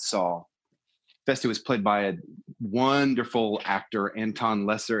I saw, Feste was played by a wonderful actor, Anton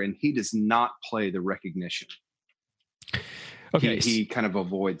Lesser, and he does not play the recognition. Okay, he kind of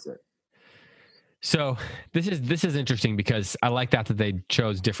avoids it. So this is interesting because I like that they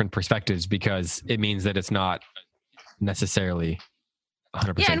chose different perspectives because it means that it's not necessarily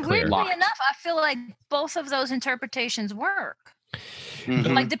 100% yeah, and clear. Weirdly enough, I feel like both of those interpretations work.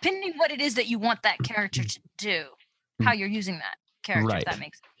 Mm-hmm. Like depending what it is that you want that character to do, how you're using that character, right. If that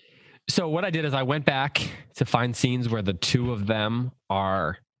makes sense. So what I did is I went back to find scenes where the two of them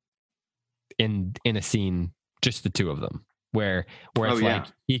are in a scene, just the two of them, where it's like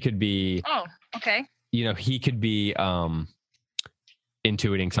he could be. Oh, okay. He could be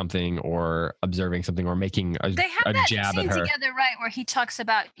intuiting something or observing something or making a jab at her. They have that scene together, right, where he talks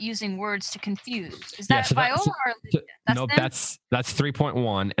about using words to confuse. Is that Viola or Olivia? That's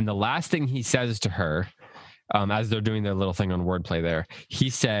 3.1. And the last thing he says to her, as they're doing their little thing on wordplay there, he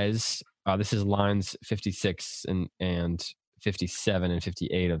says, this is lines 56 and 57 and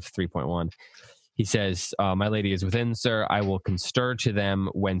 58 of 3.1. He says, my lady is within, sir. I will constir to them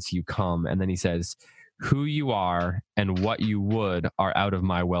whence you come. And then he says, who you are and what you would are out of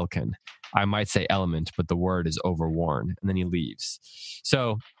my welkin. I might say element, but the word is overworn. And then he leaves.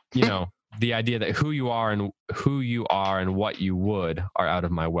 So, the idea that who you are and what you would are out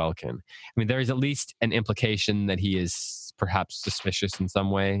of my welkin. I mean, there is at least an implication that he is perhaps suspicious in some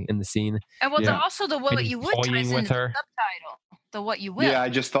way in the scene. And also the what you would ties into the subtitle. The what you will. Yeah, I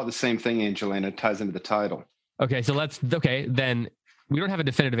just thought the same thing, Angelina. It ties into the title. Okay, so then we don't have a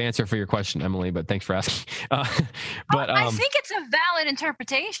definitive answer for your question, Emily, but thanks for asking. I think it's a valid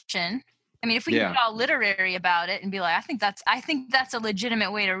interpretation. I mean, if we get all literary about it and be like, I think that's a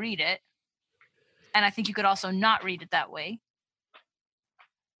legitimate way to read it. And I think you could also not read it that way.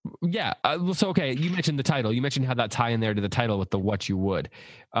 Yeah. So, okay, you mentioned the title. You mentioned how that tie in there to the title with the what you would.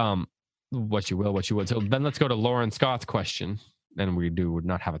 What you will, what you would. So then let's go to Lauren Scott's question. And we would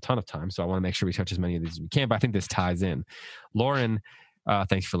not have a ton of time, so I want to make sure we touch as many of these as we can, but I think this ties in. Lauren,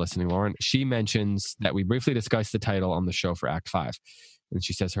 thanks for listening, Lauren. She mentions that we briefly discussed the title on the show for Act 5. And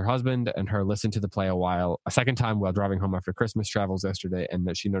she says her husband and her listened to the play a second time while driving home after Christmas travels yesterday, and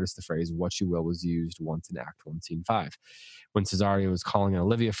that she noticed the phrase "what you will" was used once in Act 1, Scene 5. When Cesario is calling on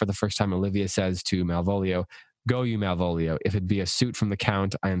Olivia for the first time, Olivia says to Malvolio, "Go you, Malvolio. If it be a suit from the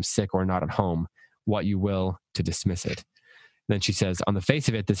Count, I am sick or not at home. What you will," to dismiss it. Then she says, "On the face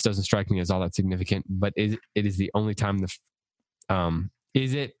of it, this doesn't strike me as all that significant, but it is the only time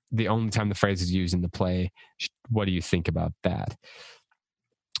is it the only time the phrase is used in the play? What do you think about that?"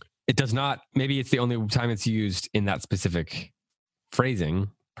 It does not. Maybe it's the only time it's used in that specific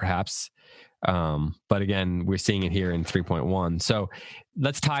phrasing, perhaps. But again, we're seeing it here in 3.1. So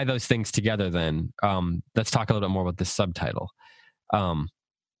let's tie those things together then. Let's talk a little bit more about the subtitle.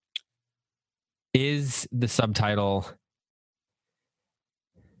 Is the subtitle,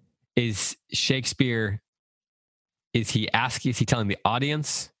 is Shakespeare, is he telling the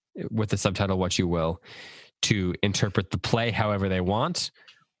audience with the subtitle "what you will" to interpret the play however they want?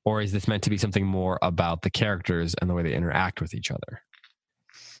 Or is this meant to be something more about the characters and the way they interact with each other?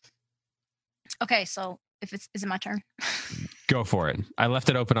 Okay, so is it my turn? Go for it. I left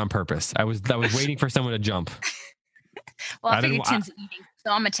it open on purpose. I was waiting for someone to jump. Well, I figured Tim's eating,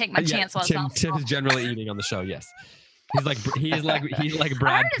 so I'm gonna take my chance. While Tim is generally eating on the show. Yes, he's like Brad.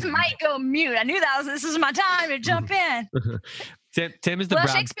 I heard his mic go mute. I knew this was my time to jump in. Tim is the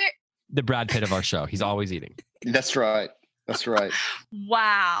Brad Pitt of our show. He's always eating. That's right. That's right.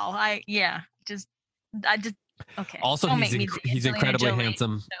 Wow. Okay. Also, he's incredibly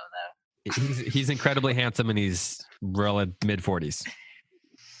handsome. He's incredibly handsome, and he's mid-40s.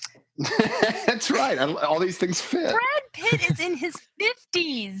 That's right. All these things fit. Brad Pitt is in his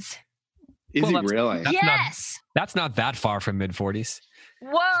 50s. Is he really? Yes. That's not that far from mid-40s.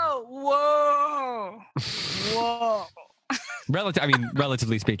 Whoa.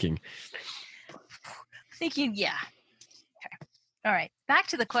 Relatively speaking. Thinking, yeah. Okay. All right. Back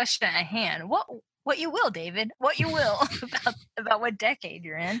to the question at hand. What you will, David. What you will about what decade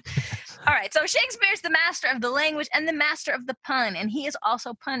you're in. All right. So Shakespeare's the master of the language and the master of the pun, and he is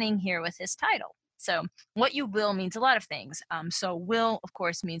also punning here with his title. So what you will means a lot of things. So will, of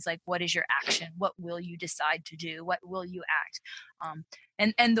course, means like, what is your action? What will you decide to do? What will you act?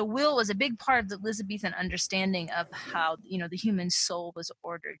 And the will was a big part of the Elizabethan understanding of how, the human soul was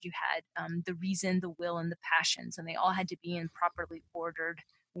ordered. You had the reason, the will, and the passions, and they all had to be in properly ordered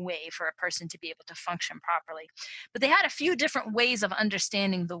way for a person to be able to function properly. But they had a few different ways of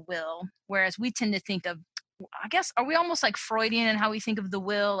understanding the will, whereas we tend to think of, I guess, are we almost like Freudian in how we think of the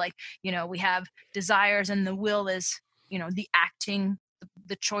will? Like, we have desires, and the will is, the acting,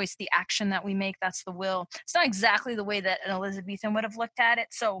 the choice, the action that we make. That's the will. It's not exactly the way that an Elizabethan would have looked at it.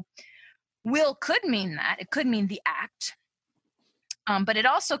 So will could mean that. It could mean the act. But it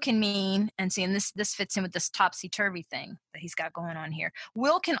also can mean, and this fits in with this topsy-turvy thing that he's got going on here.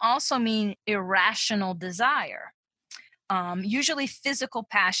 Will can also mean irrational desire. Usually physical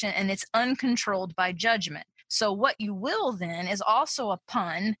passion, and it's uncontrolled by judgment. So what you will then is also a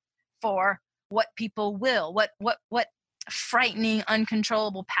pun for what people will, what frightening,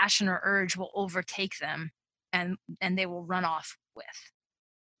 uncontrollable passion or urge will overtake them, and they will run off with.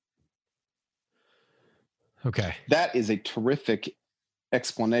 Okay. That is a terrific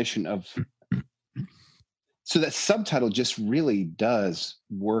explanation of, so that subtitle just really does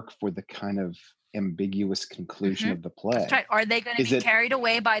work for the kind of ambiguous conclusion of the play. That's right. Are they going to be carried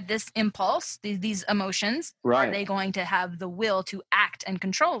away by this impulse, these emotions? Right. Are they going to have the will to act and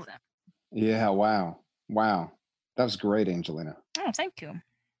control them? Yeah. Wow. That was great, Angelina. Oh, thank you.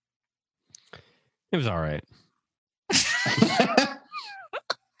 It was all right.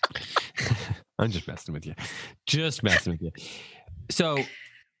 I'm just messing with you. So,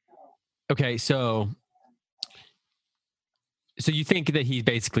 okay. So you think that he's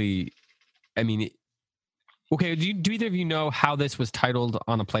basically, okay, do either of you know how this was titled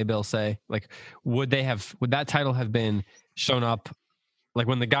on a playbill, say? Like, would that title have been shown up, like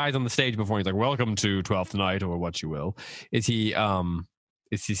when the guy's on the stage before, he's like, "Welcome to Twelfth Night," or "What You Will"? Is he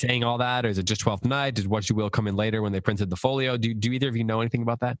saying all that, or is it just Twelfth Night? Did "What You Will" come in later when they printed the folio? Do either of you know anything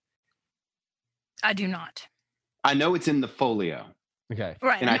about that? I do not. I know it's in the folio. Okay.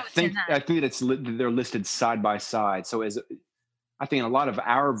 Right. And I think they're listed side by side. So I think in a lot of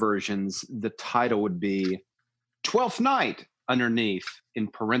our versions, the title would be Twelfth Night underneath in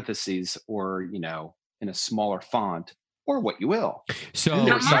parentheses, or, in a smaller font, or "What You Will."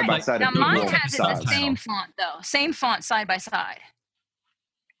 So side by side. Now mine has it the same font though. Same font side by side.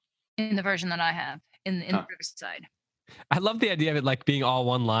 In the version that I have in the Riverside. I love the idea of it like being all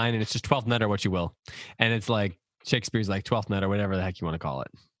one line, and it's just 12th Night or "What You Will," and it's like Shakespeare's like 12th Night or whatever the heck you want to call it.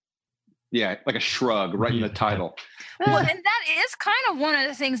 Yeah, like a shrug right in the title. Well, and that is kind of one of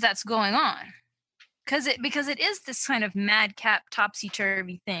the things that's going on. Because it is this kind of madcap,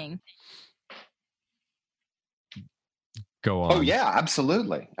 topsy-turvy thing. Go on. Oh yeah,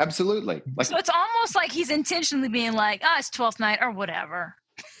 absolutely. Absolutely. Like, so it's almost like he's intentionally being like, it's 12th night or whatever.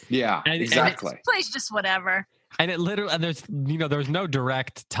 Yeah, exactly. This place just whatever. And it literally, and there's no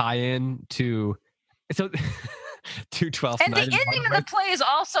direct tie-in to 12th and night. And the ending of the play is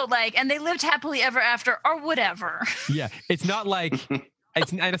also like, and they lived happily ever after or whatever. Yeah, it's not like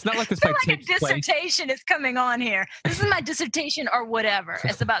it's not like this play like a dissertation is coming on here. This is my dissertation or whatever.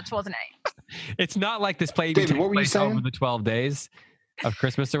 It's about 12th night. It's not like this play David, what were you saying? Over the 12 days of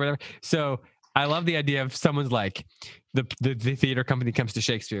Christmas or whatever. So I love the idea of someone's like the theater company comes to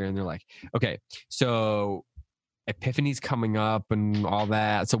Shakespeare and they're like, okay, so Epiphany's coming up and all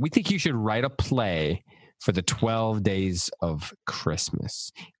that. So we think you should write a play for the 12 days of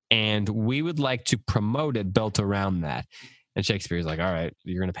Christmas. And we would like to promote it built around that. And Shakespeare's like, all right,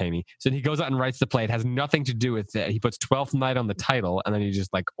 you're going to pay me. So then he goes out and writes the play. It has nothing to do with it. He puts 12th night on the title. And then he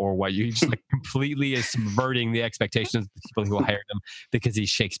just like, or what? You just like completely is subverting the expectations of the people who hired him because he's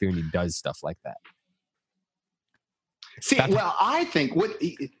Shakespeare and he does stuff like that. See, well, I think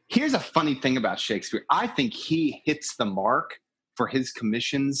here's a funny thing about Shakespeare. I think he hits the mark for his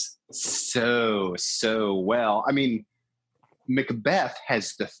commissions so well. I mean, Macbeth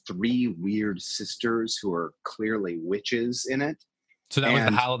has the 3 weird sisters who are clearly witches in it. So that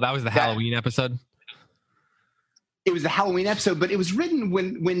was the Halloween episode? It was the Halloween episode, but it was written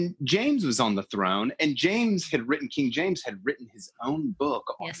when James was on the throne, and King James had written his own book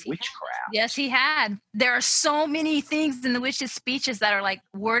on witchcraft. Yes, he had. There are so many things in the witch's speeches that are like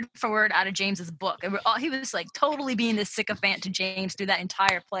word for word out of James's book. He was like totally being this sycophant to James through that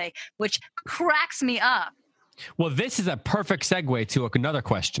entire play, which cracks me up. Well, this is a perfect segue to another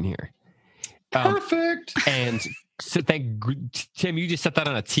question here. Perfect. And so Tim, you just set that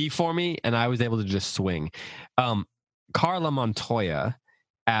on a tee for me, and I was able to just swing. Carla Montoya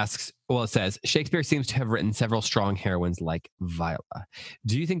asks, it says, Shakespeare seems to have written several strong heroines like Viola.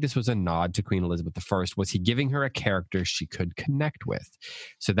 Do you think this was a nod to Queen Elizabeth I? Was he giving her a character she could connect with?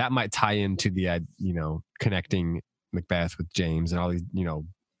 So that might tie into the, connecting Macbeth with James and all these,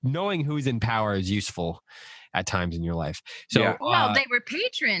 knowing who's in power is useful at times in your life. So, yeah. They were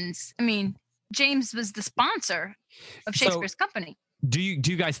patrons. I mean, James was the sponsor of Shakespeare's company. Do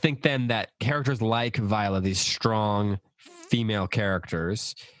you guys think then that characters like Viola, these strong female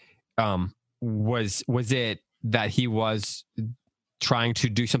characters, was it that he was trying to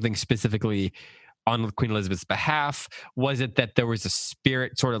do something specifically on Queen Elizabeth's behalf? Was it that there was a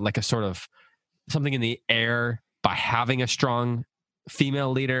spirit, sort of something in the air by having a strong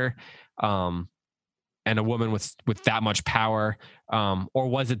female leader, and a woman with that much power, or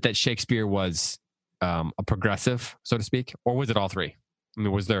was it that Shakespeare was a progressive, so to speak, or was it all three? I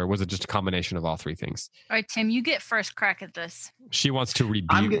mean, was it just a combination of all three things? All right, Tim, you get first crack at this. She wants to rebuke.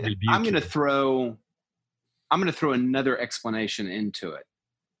 I'm going to throw another explanation into it.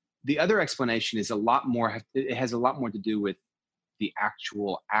 The other explanation is a lot more. It has a lot more to do with the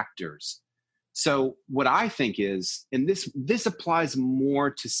actual actors. So what I think is, and this applies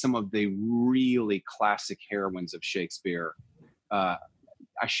more to some of the really classic heroines of Shakespeare. I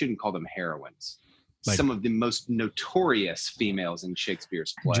shouldn't call them heroines. Like some of the most notorious females in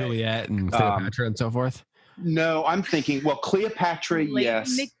Shakespeare's play. Juliet and Cleopatra and so forth? No, I'm thinking, Cleopatra,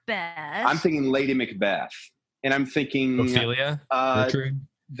 yes. Macbeth. I'm thinking Lady Macbeth. And I'm thinking Ophelia,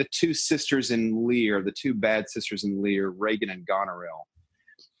 the 2 sisters in Lear, the 2 bad sisters in Lear, Regan and Goneril.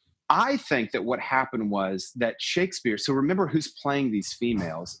 I think that what happened was that Shakespeare, so remember who's playing these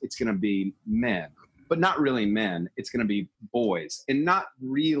females, it's going to be men, but not really men. It's going to be boys, and not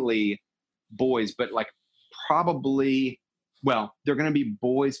really boys, but like probably, they're going to be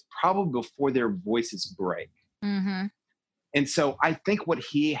boys probably before their voices break. Mm-hmm. And so I think what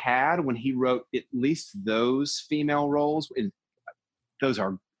he had when he wrote at least those female roles, and those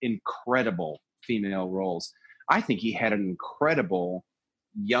are incredible female roles. I think he had an incredible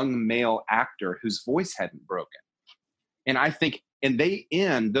young male actor whose voice hadn't broken. And I think,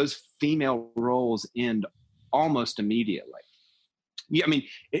 and those female roles end almost immediately. Yeah, I mean,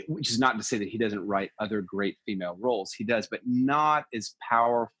 which is not to say that he doesn't write other great female roles. He does, but not as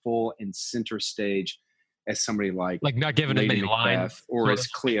powerful and center stage as somebody like not giving him any lines or as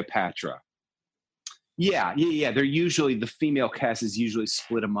Cleopatra. Yeah. They're usually, the female cast is usually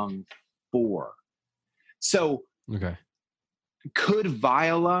split among 4. So, okay. Could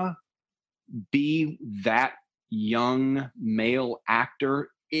Viola be that young male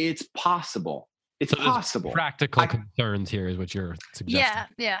actor? It's possible. It's possible. Practical concerns here is what you're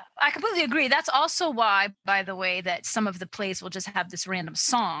suggesting. Yeah. I completely agree. That's also why, by the way, that some of the plays will just have this random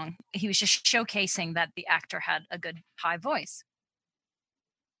song. He was just showcasing that the actor had a good high voice.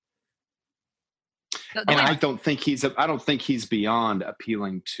 And I don't think he's beyond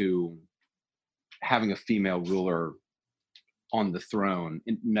appealing to having a female ruler on the throne.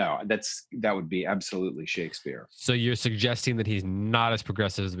 No, that would be absolutely Shakespeare. So you're suggesting that he's not as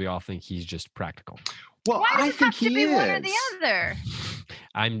progressive as we all think. He's just practical. Well, why does I think have to be is. one or the other?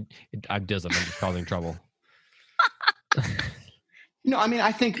 I'm just causing trouble. I mean,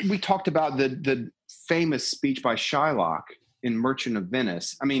 I think we talked about the famous speech by Shylock in Merchant of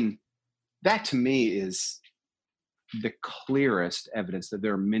Venice. I mean, that to me is the clearest evidence that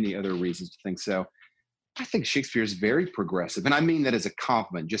there are many other reasons to think so. I think Shakespeare is very progressive. And I mean that as a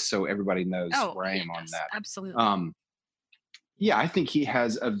compliment, just so everybody knows where I am on that. Absolutely. I think he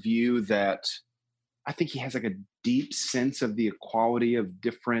has a view that I think he has like a deep sense of the equality of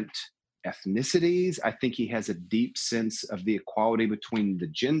different ethnicities. I think he has a deep sense of the equality between the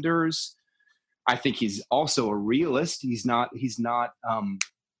genders. I think he's also a realist. He's not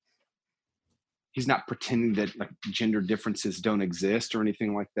pretending that like gender differences don't exist or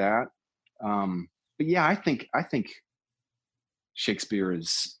anything like that. But yeah, I think Shakespeare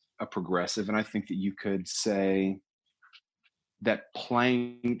is a progressive, and I think that you could say that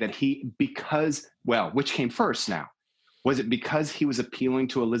which came first now? Was it because he was appealing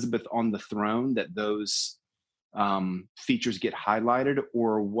to Elizabeth on the throne that those features get highlighted,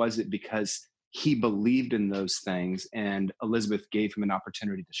 or was it because he believed in those things and Elizabeth gave him an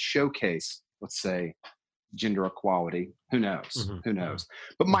opportunity to showcase, let's say, gender equality? Who knows? Mm-hmm. Who knows?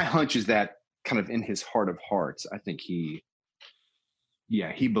 But my hunch is that kind of in his heart of hearts, I think he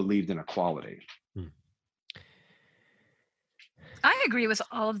believed in equality. I agree with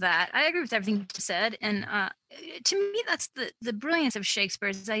all of that. I agree with everything you said. And to me, that's the brilliance of Shakespeare,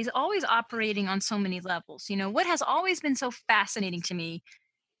 is that he's always operating on so many levels. What has always been so fascinating to me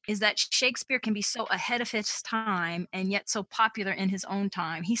is that Shakespeare can be so ahead of his time and yet so popular in his own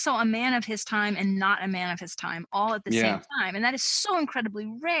time. He's so a man of his time and not a man of his time, all at the same time. And that is so incredibly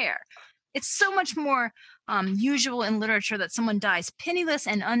rare. It's so much more usual in literature that someone dies penniless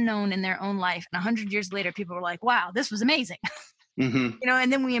and unknown in their own life. And 100 years later, people are like, wow, this was amazing. Mm-hmm.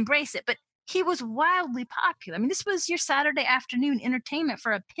 And then we embrace it. But he was wildly popular. I mean, this was your Saturday afternoon entertainment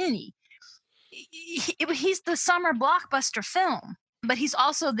for a penny. He's the summer blockbuster film, but he's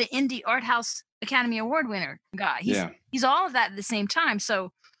also the indie art house Academy Award winner guy. He's all of that at the same time.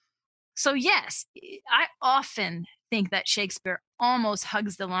 So yes, I often think that Shakespeare almost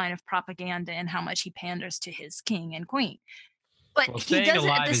hugs the line of propaganda in how much he panders to his king and queen. But he does it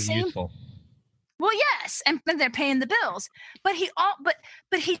at the same. Useful. Well, yes, and they're paying the bills. But he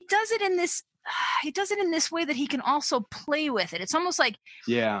does it in this. He does it in this way that he can also play with it. It's almost like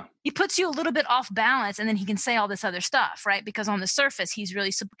he puts you a little bit off balance, and then he can say all this other stuff, right? Because on the surface, he's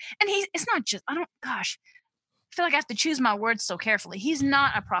really it's not just. I feel like I have to choose my words so carefully. He's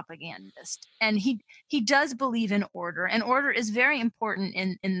not a propagandist, and he does believe in order, and order is very important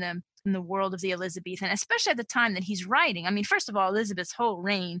in the world of the Elizabethan, especially at the time that he's writing. I mean, first of all, Elizabeth's whole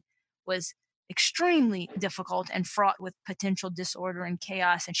reign was extremely difficult and fraught with potential disorder and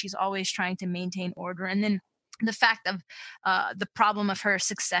chaos, and she's always trying to maintain order. And then the fact of the problem of her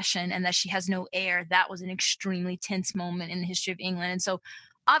succession and that she has no heir, that was an extremely tense moment in the history of England. And so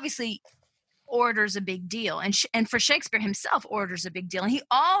obviously order is a big deal, and for Shakespeare himself, order is a big deal, and he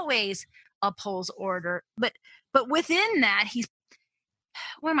always upholds order. But within that,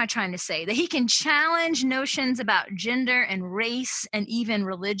 what am I trying to say? That he can challenge notions about gender and race and even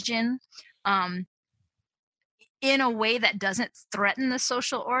religion in a way that doesn't threaten the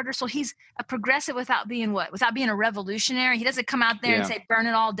social order. So he's a progressive without being without being a revolutionary. He doesn't come out there and say, burn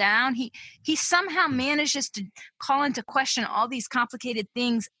it all down. He somehow manages to call into question all these complicated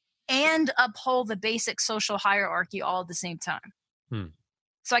things and uphold the basic social hierarchy all at the same time.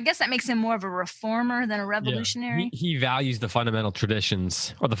 So I guess that makes him more of a reformer than a revolutionary. He values the fundamental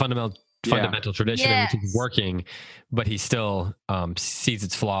traditions, or the fundamental tradition in which he's working, but he still sees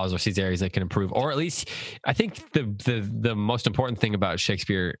its flaws or sees areas that can improve. Or at least, I think the most important thing about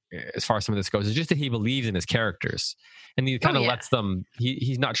Shakespeare, as far as some of this goes, is just that he believes in his characters, and he kind of lets them.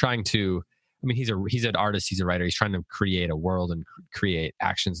 He's not trying to. I mean, he's an artist, he's a writer. He's trying to create a world and create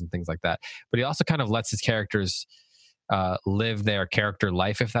actions and things like that. But he also kind of lets his characters live their character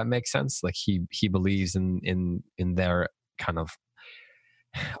life, if that makes sense. Like he believes in their kind of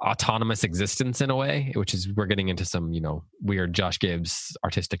autonomous existence in a way, which is, we're getting into some, weird Josh Gibbs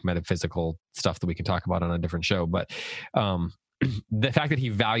artistic metaphysical stuff that we can talk about on a different show. But the fact that he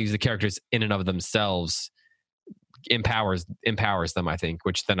values the characters in and of themselves empowers them, I think,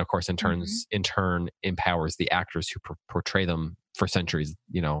 which then of course in turn empowers the actors who portray them for centuries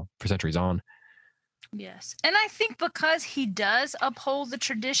on. Yes. And I think because he does uphold the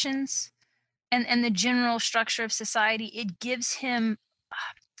traditions and the general structure of society, it gives him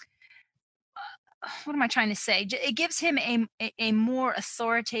what am I trying to say? It gives him a more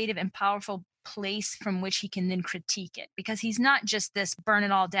authoritative and powerful place from which he can then critique it, because he's not just this burn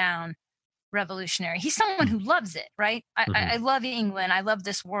it all down revolutionary. He's someone who loves it, right? I love England. I love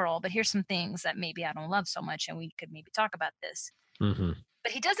this world, but here's some things that maybe I don't love so much, and we could maybe talk about this.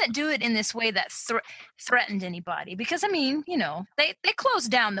 But he doesn't do it in this way that threatened anybody, because I mean, they closed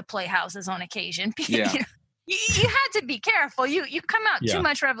down the playhouses on occasion. Yeah. You had to be careful. You come out too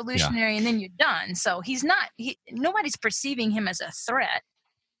much revolutionary and then you're done. So nobody's perceiving him as a threat.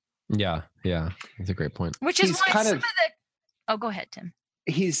 Yeah, that's a great point. Which is why some of the. Oh, go ahead, Tim.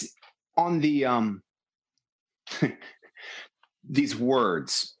 He's on the these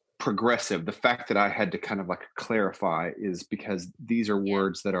words, progressive. The fact that I had to kind of like clarify is because these are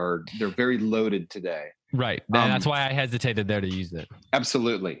words that they're very loaded today. Right. That's why I hesitated there to use it.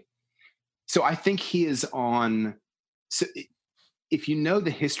 Absolutely. So I think he is on. So if you know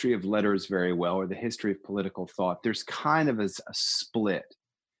the history of letters very well, or the history of political thought, there's kind of a split.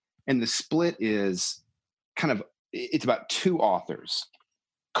 And the split is it's about two authors.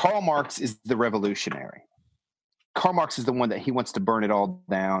 Karl Marx is the revolutionary. Karl Marx is the one that he wants to burn it all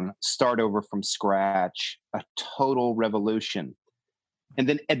down, start over from scratch, a total revolution. And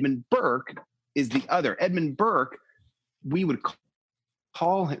then Edmund Burke is the other. Edmund Burke, we would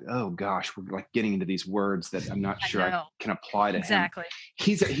call him, oh gosh, we're like getting into these words that I'm not sure I can apply to him.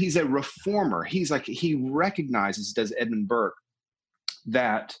 He's a reformer. He recognizes, does Edmund Burke,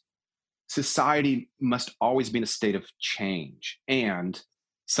 that society must always be in a state of change. And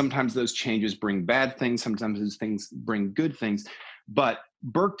sometimes those changes bring bad things. Sometimes those things bring good things. But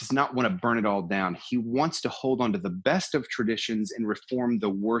Burke does not want to burn it all down. He wants to hold on to the best of traditions and reform the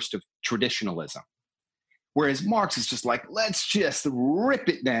worst of traditionalism. Whereas Marx is just like, let's just rip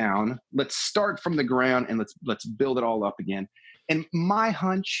it down. Let's start from the ground and let's build it all up again. And my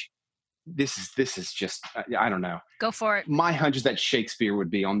hunch, this is just, I don't know. Go for it. My hunch is that Shakespeare would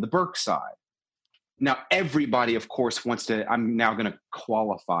be on the Burke side. Now, everybody, of course, wants to, I'm now going to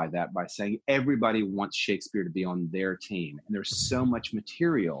qualify that by saying everybody wants Shakespeare to be on their team. And there's so much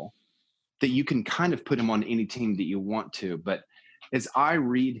material that you can kind of put him on any team that you want to. But as I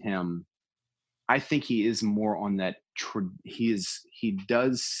read him, I think he is more on that. He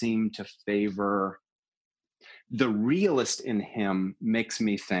does seem to favor, the realist in him makes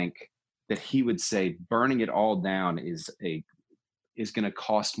me think that he would say burning it all down is going to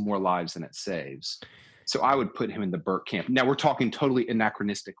cost more lives than it saves. So I would put him in the Burke camp. Now we're talking totally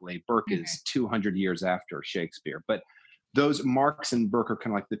anachronistically. Burke is 200 years after Shakespeare, but those Marx and Burke are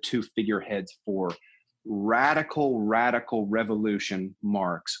kind of like the two figureheads for radical revolution,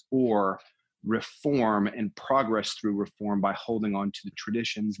 Marx, or reform and progress through reform by holding on to the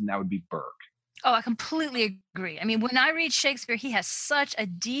traditions, and that would be Burke. Oh, I completely agree. I mean, when I read Shakespeare, he has such a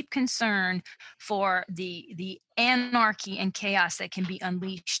deep concern for the anarchy and chaos that can be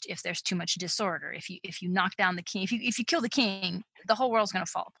unleashed if there's too much disorder. If you knock down the king, if you kill the king, the whole world's going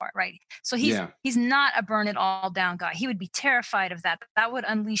to fall apart, right? So he's not a burn it all down guy. He would be terrified of that. That would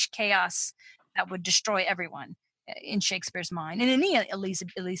unleash chaos that would destroy everyone in Shakespeare's mind, and in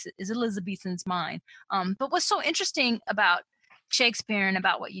Elizabethan's mind. But what's so interesting about Shakespeare and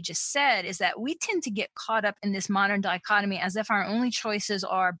about what you just said is that we tend to get caught up in this modern dichotomy as if our only choices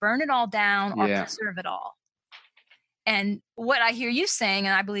are burn it all down or preserve it all. And what I hear you saying,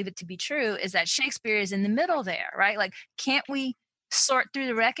 and I believe it to be true, is that Shakespeare is in the middle there, right? Like, can't we sort through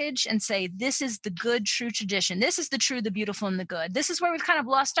the wreckage and say, this is the good, true tradition. This is the true, the beautiful, and the good. This is where we've kind of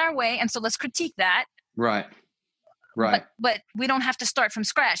lost our way. And so let's critique that. Right. But we don't have to start from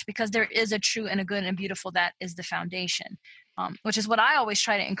scratch, because there is a true and a good and a beautiful that is the foundation, which is what I always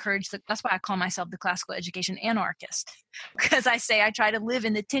try to encourage. That's why I call myself the classical education anarchist, because I say I try to live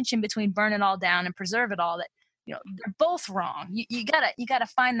in the tension between burn it all down and preserve it all. That they're both wrong. You gotta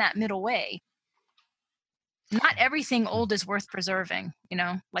find that middle way. Not everything old is worth preserving.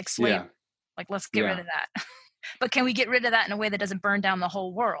 Like slavery. Like, let's get rid of that. But can we get rid of that in a way that doesn't burn down the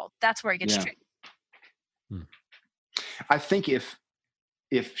whole world? That's where it gets tricky. I think if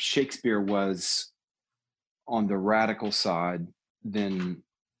Shakespeare was on the radical side, then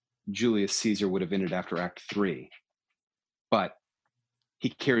Julius Caesar would have ended after Act 3. But he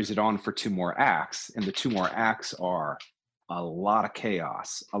carries it on for 2 more acts, and the 2 more acts are a lot of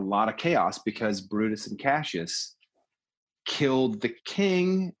chaos because Brutus and Cassius killed the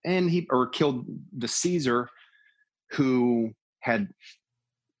king or killed the Caesar, who had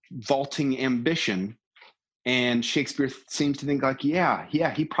vaulting ambition. And Shakespeare seems to think like, yeah,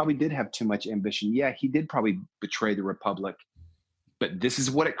 he probably did have too much ambition. Yeah, he did probably betray the Republic. But this is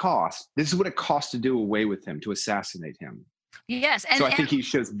what it cost. This is what it cost to do away with him, to assassinate him. Yes. So I think he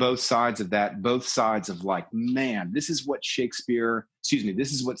shows both sides of that, both sides of like, man, this is what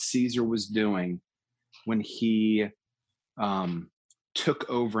this is what Caesar was doing when he took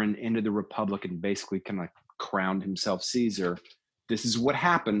over and ended the Republic and basically kind of like crowned himself Caesar. This is what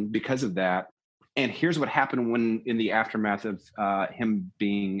happened because of that. And here's what happened when in the aftermath of him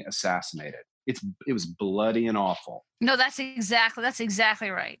being assassinated. It was bloody and awful. No, that's exactly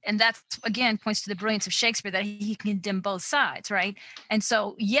right. And that's, again, points to the brilliance of Shakespeare, that he can condemn both sides, right? And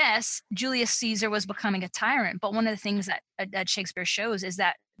so, yes, Julius Caesar was becoming a tyrant, but one of the things that Shakespeare shows is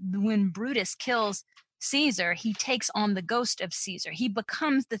that when Brutus kills Caesar, he takes on the ghost of Caesar. He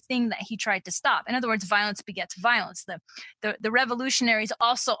becomes the thing that he tried to stop. In other words, violence begets violence. The revolutionaries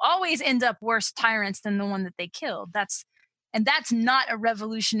also always end up worse tyrants than the one that they killed. That's not a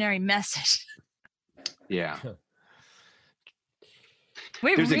revolutionary message. Yeah.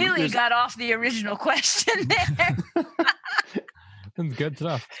 We really got off the original question there. That's good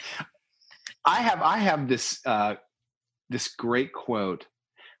stuff. I have this great quote.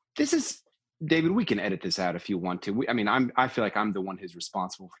 This is, David, we can edit this out if you want to. I feel like I'm the one who's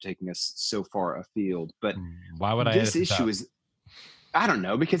responsible for taking us so far afield. But why would I? This issue is, I don't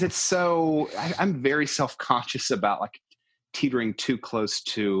know, because it's so. I'm very self-conscious about like teetering too close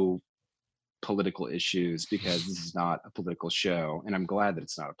to political issues, because this is not a political show, and I'm glad that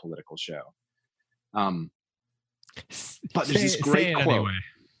it's not a political show. But there's this great quote. Anyway.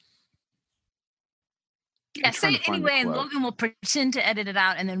 Yeah, say it anyway, and Logan will pretend to edit it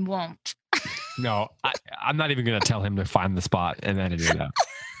out and then won't. No, I'm not even going to tell him to find the spot and edit it out.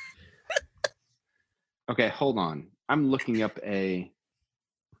 Okay, hold on. I'm looking up a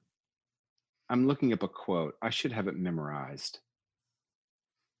quote. I should have it memorized.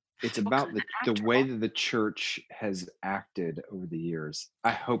 It's about the way that the church has acted over the years. I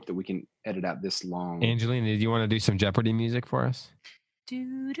hope that we can edit out this long. Angelina, do you want to do some Jeopardy music for us?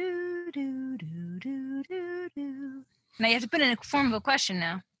 Do, do, do, do, do, do, do. Now you have to put in a form of a question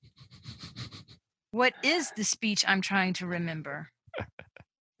now. What is the speech I'm trying to remember?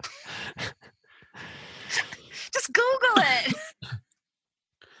 Just Google it.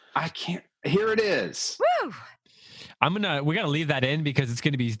 I can't. Here it is. Woo! We got to leave that in, because there's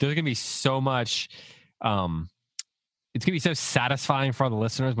going to be so much. It's going to be so satisfying for the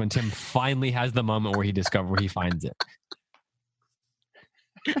listeners when Tim finally has the moment where he finds it.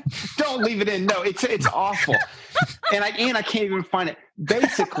 Don't leave it in. No, it's awful. And I can't even find it.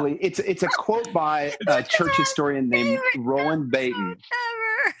 Basically, it's a quote by a church historian named Roland Baton.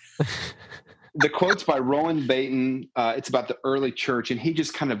 The quote's by Roland Baton. It's about the early church, and he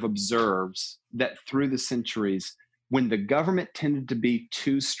just kind of observes that through the centuries, when the government tended to be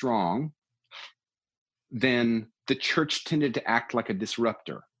too strong, then the church tended to act like a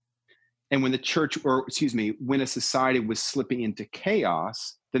disruptor. And when when a society was slipping into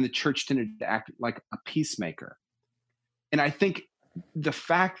chaos, then the church tended to act like a peacemaker. And I think the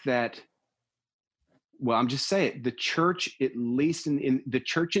fact that, well, I'm just saying, the church, at least in the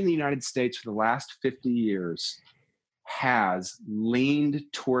church in the United States for the last 50 years, has leaned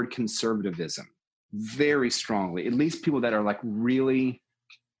toward conservatism very strongly. At least people that are like really,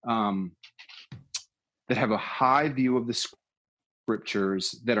 that have a high view of the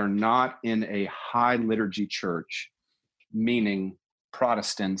scriptures, that are not in a high liturgy church, meaning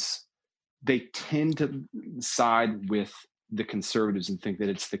Protestants, they tend to side with the conservatives and think that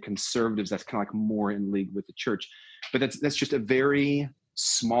it's the conservatives that's kind of like more in league with the church. But that's just a very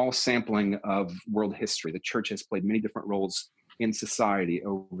small sampling of world history. The church has played many different roles in society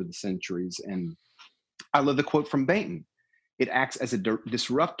over the centuries. And I love the quote from Baton. It acts as a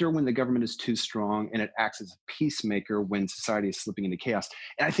disruptor when the government is too strong, and it acts as a peacemaker when society is slipping into chaos.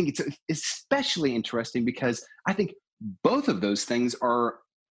 And I think it's especially interesting because I think both of those things are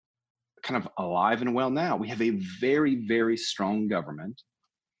kind of alive and well now. We have a very, very strong government,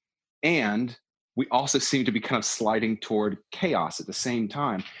 and we also seem to be kind of sliding toward chaos at the same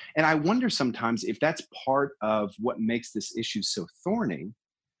time. And I wonder sometimes if that's part of what makes this issue so thorny,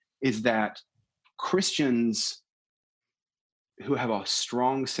 is that Christians who have a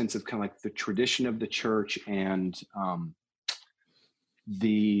strong sense of kind of like the tradition of the church and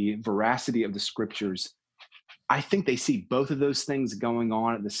the veracity of the scriptures, I think they see both of those things going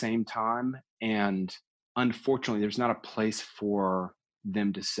on at the same time. And unfortunately, there's not a place for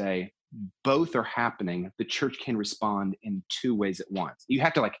them to say, both are happening, the church can respond in two ways at once. You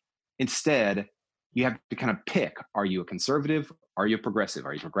have to instead, you have to kind of pick, are you a conservative? Are you a progressive?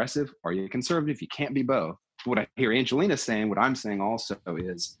 Are you progressive? Are you a conservative? You can't be both. What I hear Angelina saying, what I'm saying also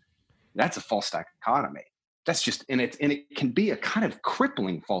is that's a false dichotomy. That's just, and it can be a kind of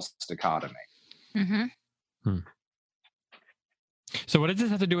crippling false dichotomy. Mm-hmm. So what does this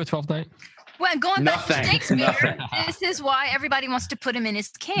have to do with 12th Night? Well, going back to Shakespeare, Nothing. this is why everybody wants to put him in his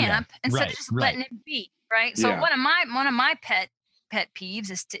camp instead of just letting him be, right? So one of my pet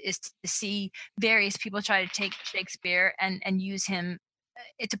peeves is to see various people try to take Shakespeare and use him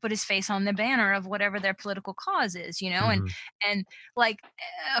to put his face on the banner of whatever their political cause is, and like,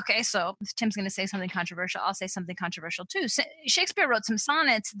 okay, so if Tim's going to say something controversial, I'll say something controversial too. Shakespeare wrote some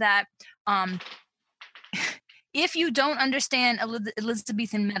sonnets that, if you don't understand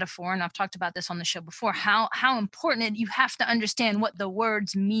Elizabethan metaphor, and I've talked about this on the show before, how important you have to understand what the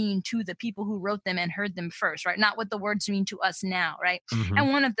words mean to the people who wrote them and heard them first, right? Not what the words mean to us now, right? Mm-hmm. And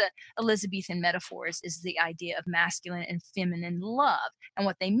one of the Elizabethan metaphors is the idea of masculine and feminine love. And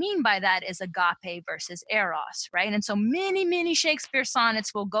what they mean by that is agape versus eros, right? And so many, many Shakespeare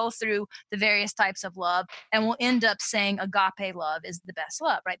sonnets will go through the various types of love and will end up saying agape love is the best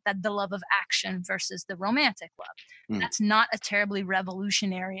love, right? That the love of action versus the romantic love. That's not a terribly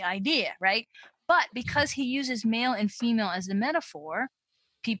revolutionary idea, right? But because he uses male and female as the metaphor,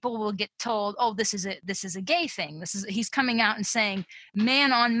 people will get told, "Oh, this is a gay thing. He's coming out and saying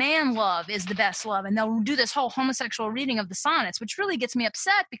man on man love is the best love," and they'll do this whole homosexual reading of the sonnets, which really gets me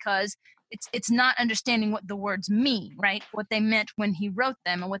upset because it's not understanding what the words mean, right? What they meant when he wrote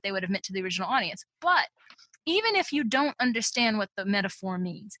them and what they would have meant to the original audience. But even if you don't understand what the metaphor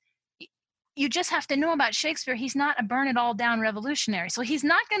means, you just have to know about Shakespeare. He's not a burn it all down revolutionary. So he's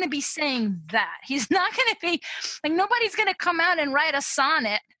not going to be saying that. He's not going to be like, nobody's going to come out and write a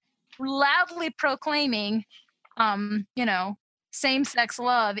sonnet loudly proclaiming, same-sex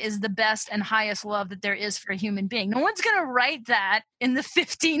love is the best and highest love that there is for a human being. No one's going to write that in the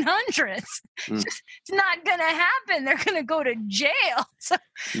 1500s. It's not going to happen. They're going to go to jail.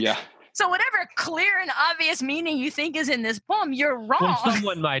 So whatever clear and obvious meaning you think is in this poem, you're wrong. Well,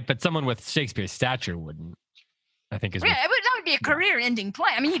 someone might, but someone with Shakespeare's stature wouldn't. I think that would be a career-ending play.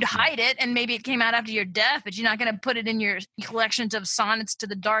 I mean, you'd hide it, and maybe it came out after your death, but you're not going to put it in your collections of sonnets to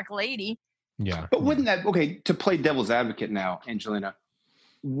the Dark Lady. Yeah. But wouldn't that, to play devil's advocate now, Angelina,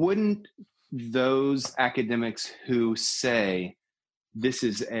 wouldn't those academics who say this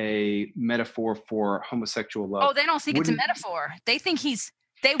is a metaphor for homosexual love? Oh, they don't think it's a metaphor. They think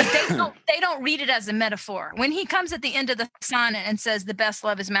They don't read it as a metaphor. When he comes at the end of the sonnet and says the best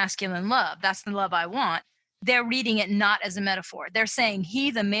love is masculine love, that's the love I want, they're reading it not as a metaphor. They're saying he,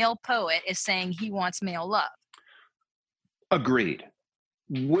 the male poet, is saying he wants male love. Agreed.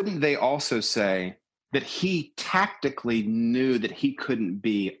 Wouldn't they also say that he tactically knew that he couldn't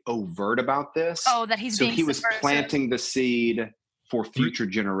be overt about this? Oh, that he's being was planting the seed for future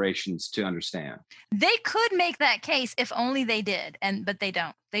generations to understand. They could make that case if only they did, but they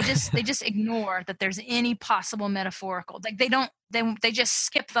don't. They just ignore that there's any possible metaphorical. Like they just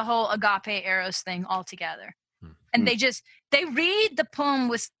skip the whole agape eros thing altogether. And they read the poem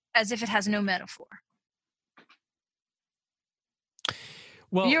as if it has no metaphor.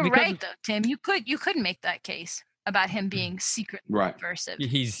 Well, you're right though, Tim. You could make that case about him being secretly subversive.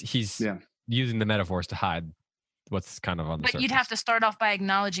 He's using the metaphors to hide what's kind of on the surface. But you'd have to start off by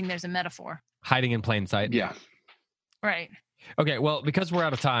acknowledging there's a metaphor. Hiding in plain sight. Yeah. Right. Okay, well, because we're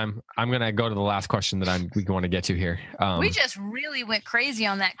out of time, I'm going to go to the last question that we want to get to here. We just really went crazy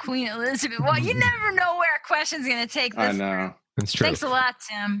on that Queen Elizabeth. Well, you never know where a question's going to take this. I know. That's true. Thanks a lot,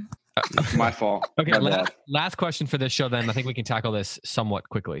 Tim. My fault. Okay, last question for this show then. I think we can tackle this somewhat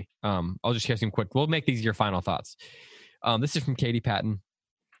quickly. I'll just share some quick. We'll make these your final thoughts. This is from Katie Patton.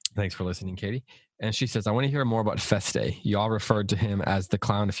 Thanks for listening, Katie. And she says, I want to hear more about Feste. You all referred to him as the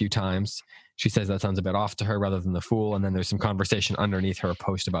clown a few times. She says that sounds a bit off to her rather than the fool. And then there's some conversation underneath her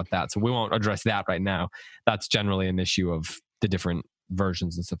post about that. So we won't address that right now. That's generally an issue of the different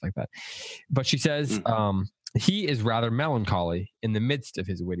versions and stuff like that. But she says he is rather melancholy in the midst of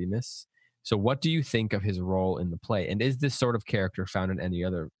his wittiness. So what do you think of his role in the play? And is this sort of character found in any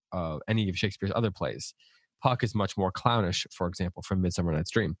of Shakespeare's other plays? Puck is much more clownish, for example, from Midsummer Night's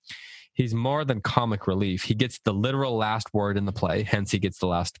Dream. He's more than comic relief. He gets the literal last word in the play, hence he gets the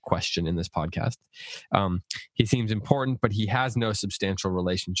last question in this podcast. He seems important, but he has no substantial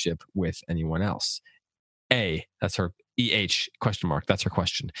relationship with anyone else. That's her EH question mark. That's her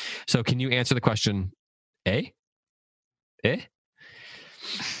question. So can you answer the question A?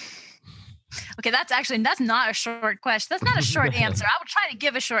 Okay, that's not a short question. That's not a short answer. I would try to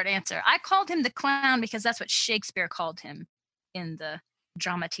give a short answer. I called him the clown because that's what Shakespeare called him in the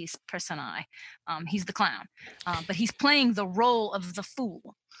dramatis personae. He's the clown, but he's playing the role of the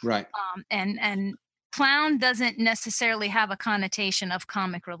fool. Right. And clown doesn't necessarily have a connotation of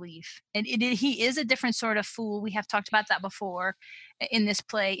comic relief. And he is a different sort of fool. We have talked about that before in this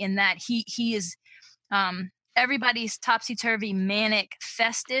play, in that he is everybody's topsy-turvy, manic,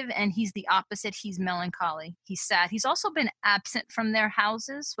 festive, and he's the opposite. He's melancholy. He's sad. He's also been absent from their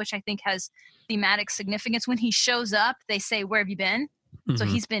houses, which I think has thematic significance. When he shows up, they say, "Where have you been?" Mm-hmm. So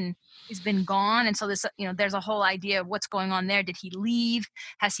he's been gone. And so this, there's a whole idea of what's going on there. Did he leave?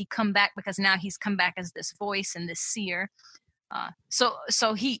 Has he come back? Because now he's come back as this voice and this seer.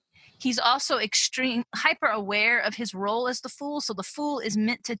 So he's also hyper aware of his role as the fool. So the fool is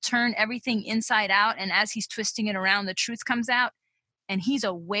meant to turn everything inside out. And as he's twisting it around, the truth comes out. And he's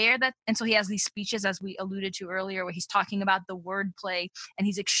aware that, and so he has these speeches, as we alluded to earlier, where he's talking about the wordplay, and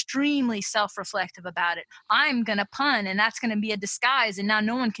he's extremely self-reflective about it. I'm going to pun, and that's going to be a disguise, and now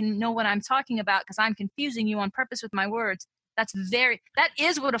no one can know what I'm talking about because I'm confusing you on purpose with my words. That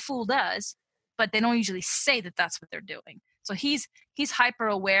is what a fool does, but they don't usually say that that's what they're doing. So he's hyper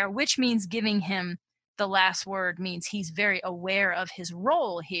aware, which means giving him the last word means he's very aware of his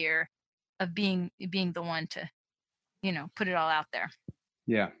role here of being the one to, put it all out there.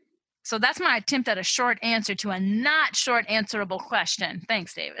 Yeah. So that's my attempt at a short answer to a not short answerable question.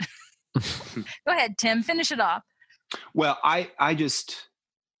 Thanks, David. Go ahead, Tim, finish it off. Well, I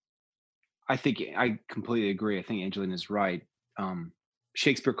think I completely agree. I think Angelina's right.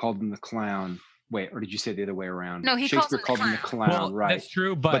 Shakespeare called him the clown. Wait, or did you say the other way around? No, Shakespeare called him the clown, well, right? That's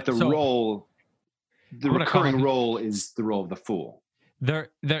true, but the recurring role is the role of the fool.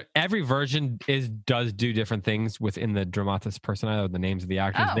 Every version does do different things within the dramatis personae, or the names of the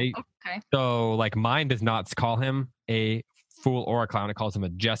actors. Okay. So, like, mine does not call him a fool or a clown; it calls him a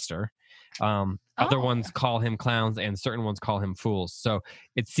jester. Other ones call him clowns, and certain ones call him fools. So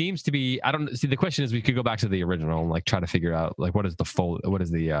it seems to be. I don't see. The question is, we could go back to the original and like try to figure out like what is the folio.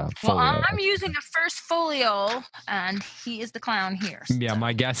 Well, I'm using a first folio, and he is the clown here. So. Yeah,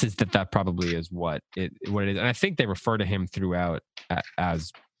 my guess is that probably is what it is, and I think they refer to him throughout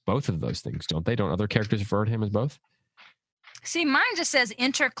as both of those things, don't they? Don't other characters refer to him as both? See, mine just says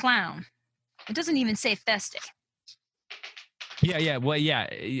enter clown. It doesn't even say festive. Yeah. Well, yeah,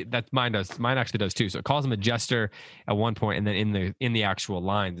 that mine does. Mine actually does too. So it calls him a jester at one point, and then in the actual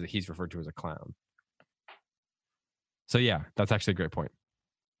lines that he's referred to as a clown. So yeah, that's actually a great point.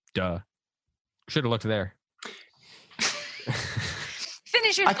 Duh. Should have looked there.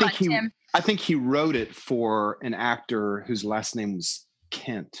 Finish your thought, Tim. I think he wrote it for an actor whose last name was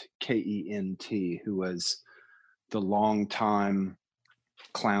Kent, Kent, who was the longtime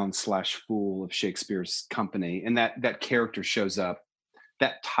clown/fool of Shakespeare's company, and that character shows up.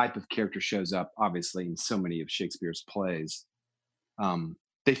 That type of character shows up, obviously, in so many of Shakespeare's plays.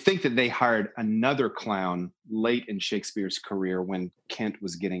 They think that they hired another clown late in Shakespeare's career when Kent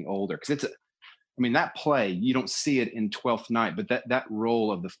was getting older, because that play, you don't see it in Twelfth Night, but that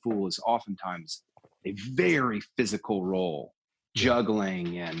role of the fool is oftentimes a very physical role,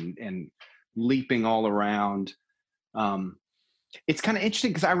 juggling and leaping all around. It's kind of interesting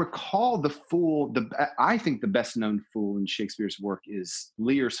because I recall the fool. I think the best known fool in Shakespeare's work is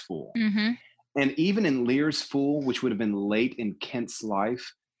Lear's fool. Mm-hmm. And even in Lear's fool, which would have been late in Kent's life,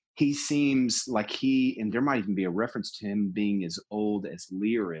 he seems like and there might even be a reference to him being as old as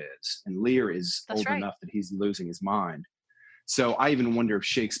Lear is. And Lear is old enough that he's losing his mind. So I even wonder if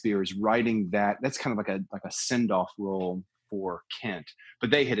Shakespeare is writing that. That's kind of like a send-off role for Kent. But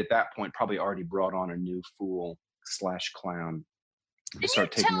they had at that point probably already brought on a new fool/clown. Didn't you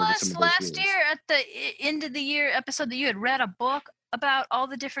tell us last year at the end of the year episode that you had read a book about all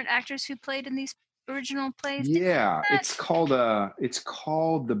the different actors who played in these original plays? Yeah, it's called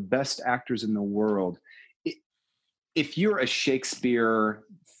The Best Actors in the World. If you're a Shakespeare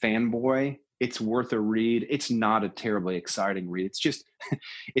fanboy, it's worth a read. It's not a terribly exciting read. It's just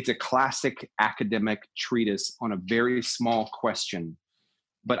it's a classic academic treatise on a very small question.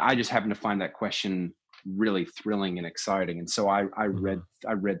 But I just happen to find that question really thrilling and exciting, and so I read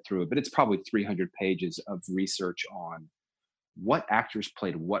through it. But it's probably 300 pages of research on what actors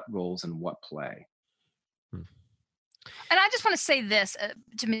played what roles in what play. And I just want to say this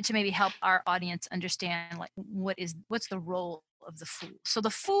to maybe help our audience understand like what's the role of the fool. So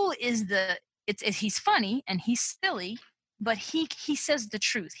the fool is he's funny and he's silly, but he says the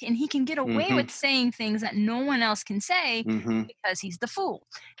truth, and he can get away Mm-hmm. with saying things that no one else can say Mm-hmm. because he's the fool.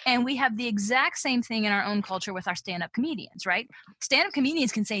 And we have the exact same thing in our own culture with our stand-up comedians, right? Stand-up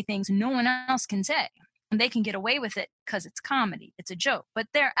comedians can say things no one else can say, and they can get away with it because it's comedy, it's a joke, but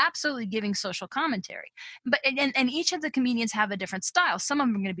they're absolutely giving social commentary. But and each of the comedians have a different style. Some of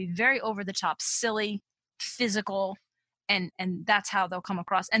them are going to be very over the top, silly, physical, and that's how they'll come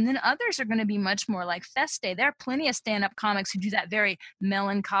across. And then others are going to be much more like Feste. There are plenty of stand-up comics who do that very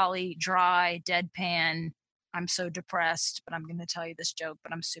melancholy, dry, deadpan, I'm so depressed, but I'm going to tell you this joke,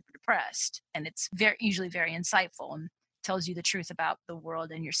 but I'm super depressed. And it's usually very insightful and tells you the truth about the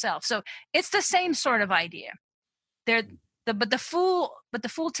world and yourself. So it's the same sort of idea. But the fool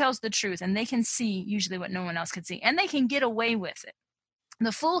tells the truth, and they can see usually what no one else can see, and they can get away with it.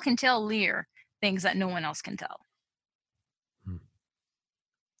 The fool can tell Lear things that no one else can tell.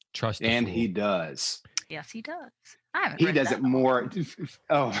 Trust. And he does. Yes, he does. He does it more.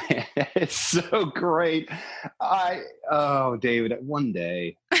 Oh man, it's so great. David, one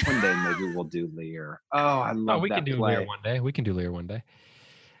day maybe we'll do Lear. Oh, I love we that can do play. Lear one day. We can do Lear one day.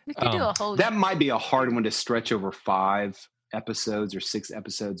 We could do a whole. That might be a hard one to stretch over 5 episodes or 6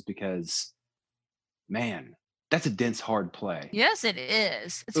 episodes because, man, that's a dense, hard play. Yes, it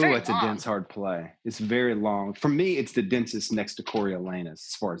is. It's a long. dense, hard play. It's very long. For me, it's the densest next to Coriolanus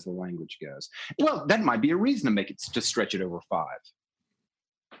as far as the language goes. Well, that might be a reason to make it to stretch it over 5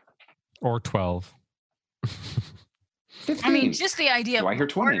 or 12. 15. I mean, just the idea Do I hear of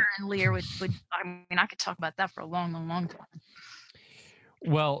 20? Porter and Lear would. I mean, I could talk about that for a long, long, long time.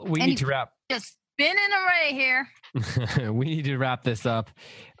 Well, we need to wrap. Just spinning array here. We need to wrap this up.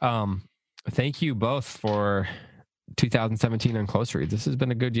 Thank you both for 2017 on Close Reads. This has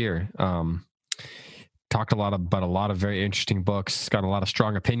been a good year. Talked about a lot of very interesting books. Got a lot of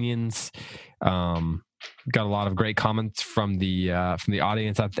strong opinions. Got a lot of great comments from the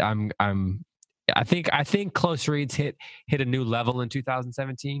audience. I think Close Reads hit a new level in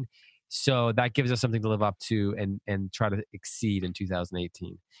 2017. So that gives us something to live up to and try to exceed in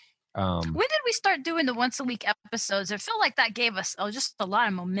 2018. When did we start doing the once a week episodes? I feel like that gave us just a lot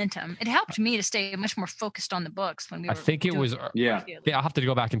of momentum. It helped me to stay much more focused on the books when we were. I think it was. Yeah, I'll have to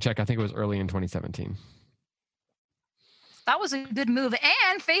go back and check. I think it was early in 2017. That was a good move.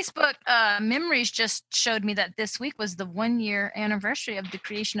 And Facebook Memories just showed me that this week was the 1-year anniversary of the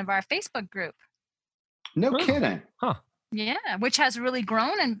creation of our Facebook group. No kidding. Huh. Yeah, which has really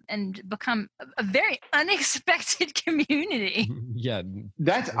grown and become a very unexpected community. Yeah.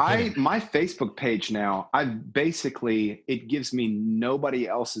 My Facebook page now, it gives me nobody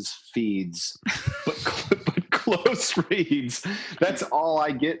else's feeds but Close Reads. That's all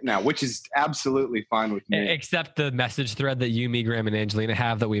I get now, which is absolutely fine with me. Except the message thread that you, me, Graham, and Angelina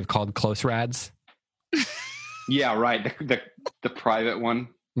have that we've called Close Rads. Yeah, right. The private one.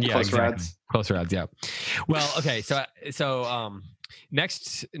 Yeah, Close exactly. Rads. Close Rads, yeah. Well, okay, so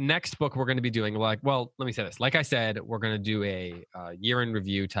next book we're going to be doing, let me say this. Like I said, we're going to do a year in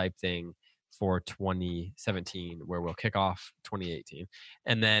review type thing for 2017 where we'll kick off 2018.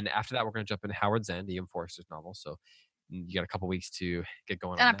 And then after that, we're going to jump into Howard Zinn, Ian Forster's novel. So you got a couple weeks to get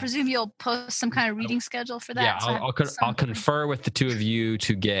going on And I that. presume you'll post some kind of reading schedule for that. Yeah, I'll confer with the two of you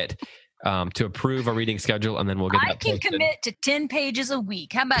to get to approve a reading schedule, and then we'll get that posted. Commit to 10 pages a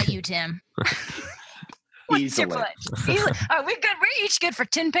week. How about you, Tim? What's your pledge? Easily. All right, we're good. We're each good for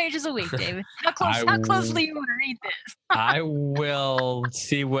 10 pages a week, David. How closely you want to read this? I will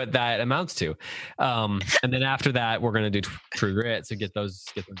see what that amounts to, and then after that, we're going to do True Grit. So get those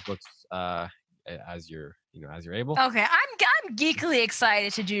books as you're able. Okay, I'm geekily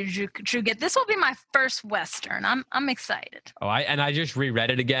excited to do True Grit. This will be my first Western. I'm excited. Oh, I just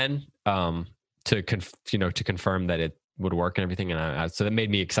reread it again to confirm that it would work and everything, and so that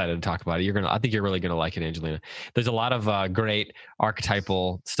made me excited to talk about it. I think you're really gonna like it, Angelina. There's a lot of great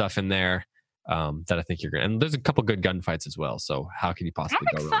archetypal stuff in there that I think you're gonna. And there's a couple good gunfights as well. So how can you possibly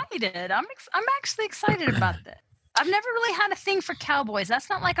go wrong? I'm excited. I'm actually excited about this. I've never really had a thing for cowboys. That's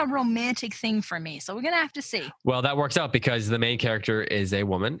not like a romantic thing for me. So we're going to have to see. Well, that works out because the main character is a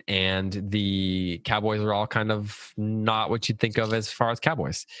woman and the cowboys are all kind of not what you'd think of as far as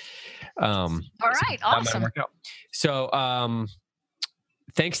cowboys. All right. Awesome. So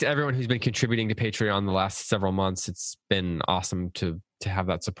thanks to everyone who's been contributing to Patreon the last several months. It's been awesome to have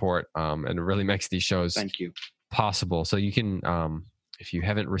that support. And it really makes these shows possible. So you can, if you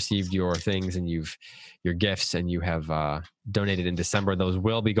haven't received your things and your gifts and you have donated in December, those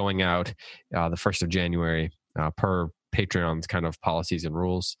will be going out the 1st of January per Patreon's kind of policies and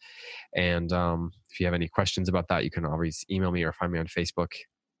rules. And if you have any questions about that, you can always email me or find me on Facebook.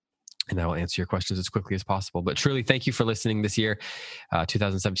 and I will answer your questions as quickly as possible. But truly, thank you for listening this year.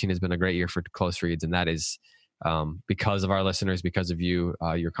 2017 has been a great year for Close Reads, and that is because of our listeners, because of you,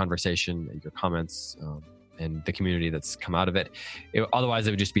 your conversation, your comments, and the community that's come out of it. Otherwise, it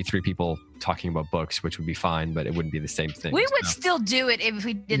would just be three people talking about books, which would be fine, but it wouldn't be the same thing. We would still do it if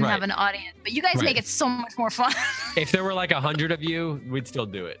we didn't have an audience, but you guys make it so much more fun. If there were like 100 of you, we'd still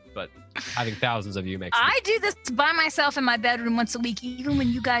do it, but having thousands of you makes sense. I do this by myself in my bedroom once a week, even when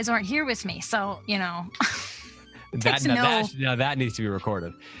you guys aren't here with me. So, that needs to be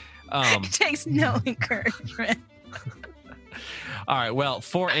recorded. It takes no encouragement. All right. Well,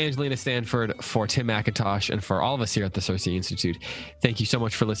 for Angelina Stanford, for Tim McIntosh, and for all of us here at the Cersei Institute, thank you so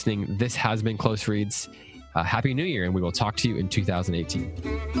much for listening. This has been Close Reads. Happy New Year, and we will talk to you in 2018.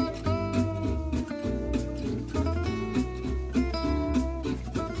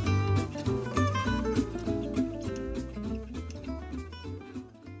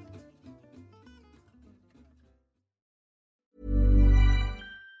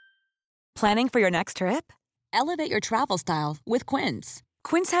 Planning for your next trip? Elevate your travel style with Quince.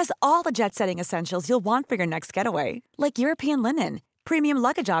 Quince has all the jet-setting essentials you'll want for your next getaway, like European linen, premium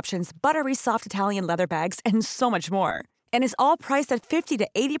luggage options, buttery soft Italian leather bags, and so much more. And is all priced at 50 to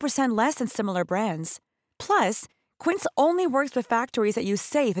 80% less than similar brands. Plus, Quince only works with factories that use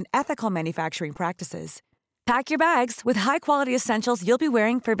safe and ethical manufacturing practices. Pack your bags with high-quality essentials you'll be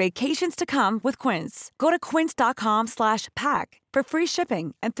wearing for vacations to come with Quince. Go to quince.com/pack for free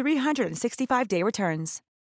shipping and 365-day returns.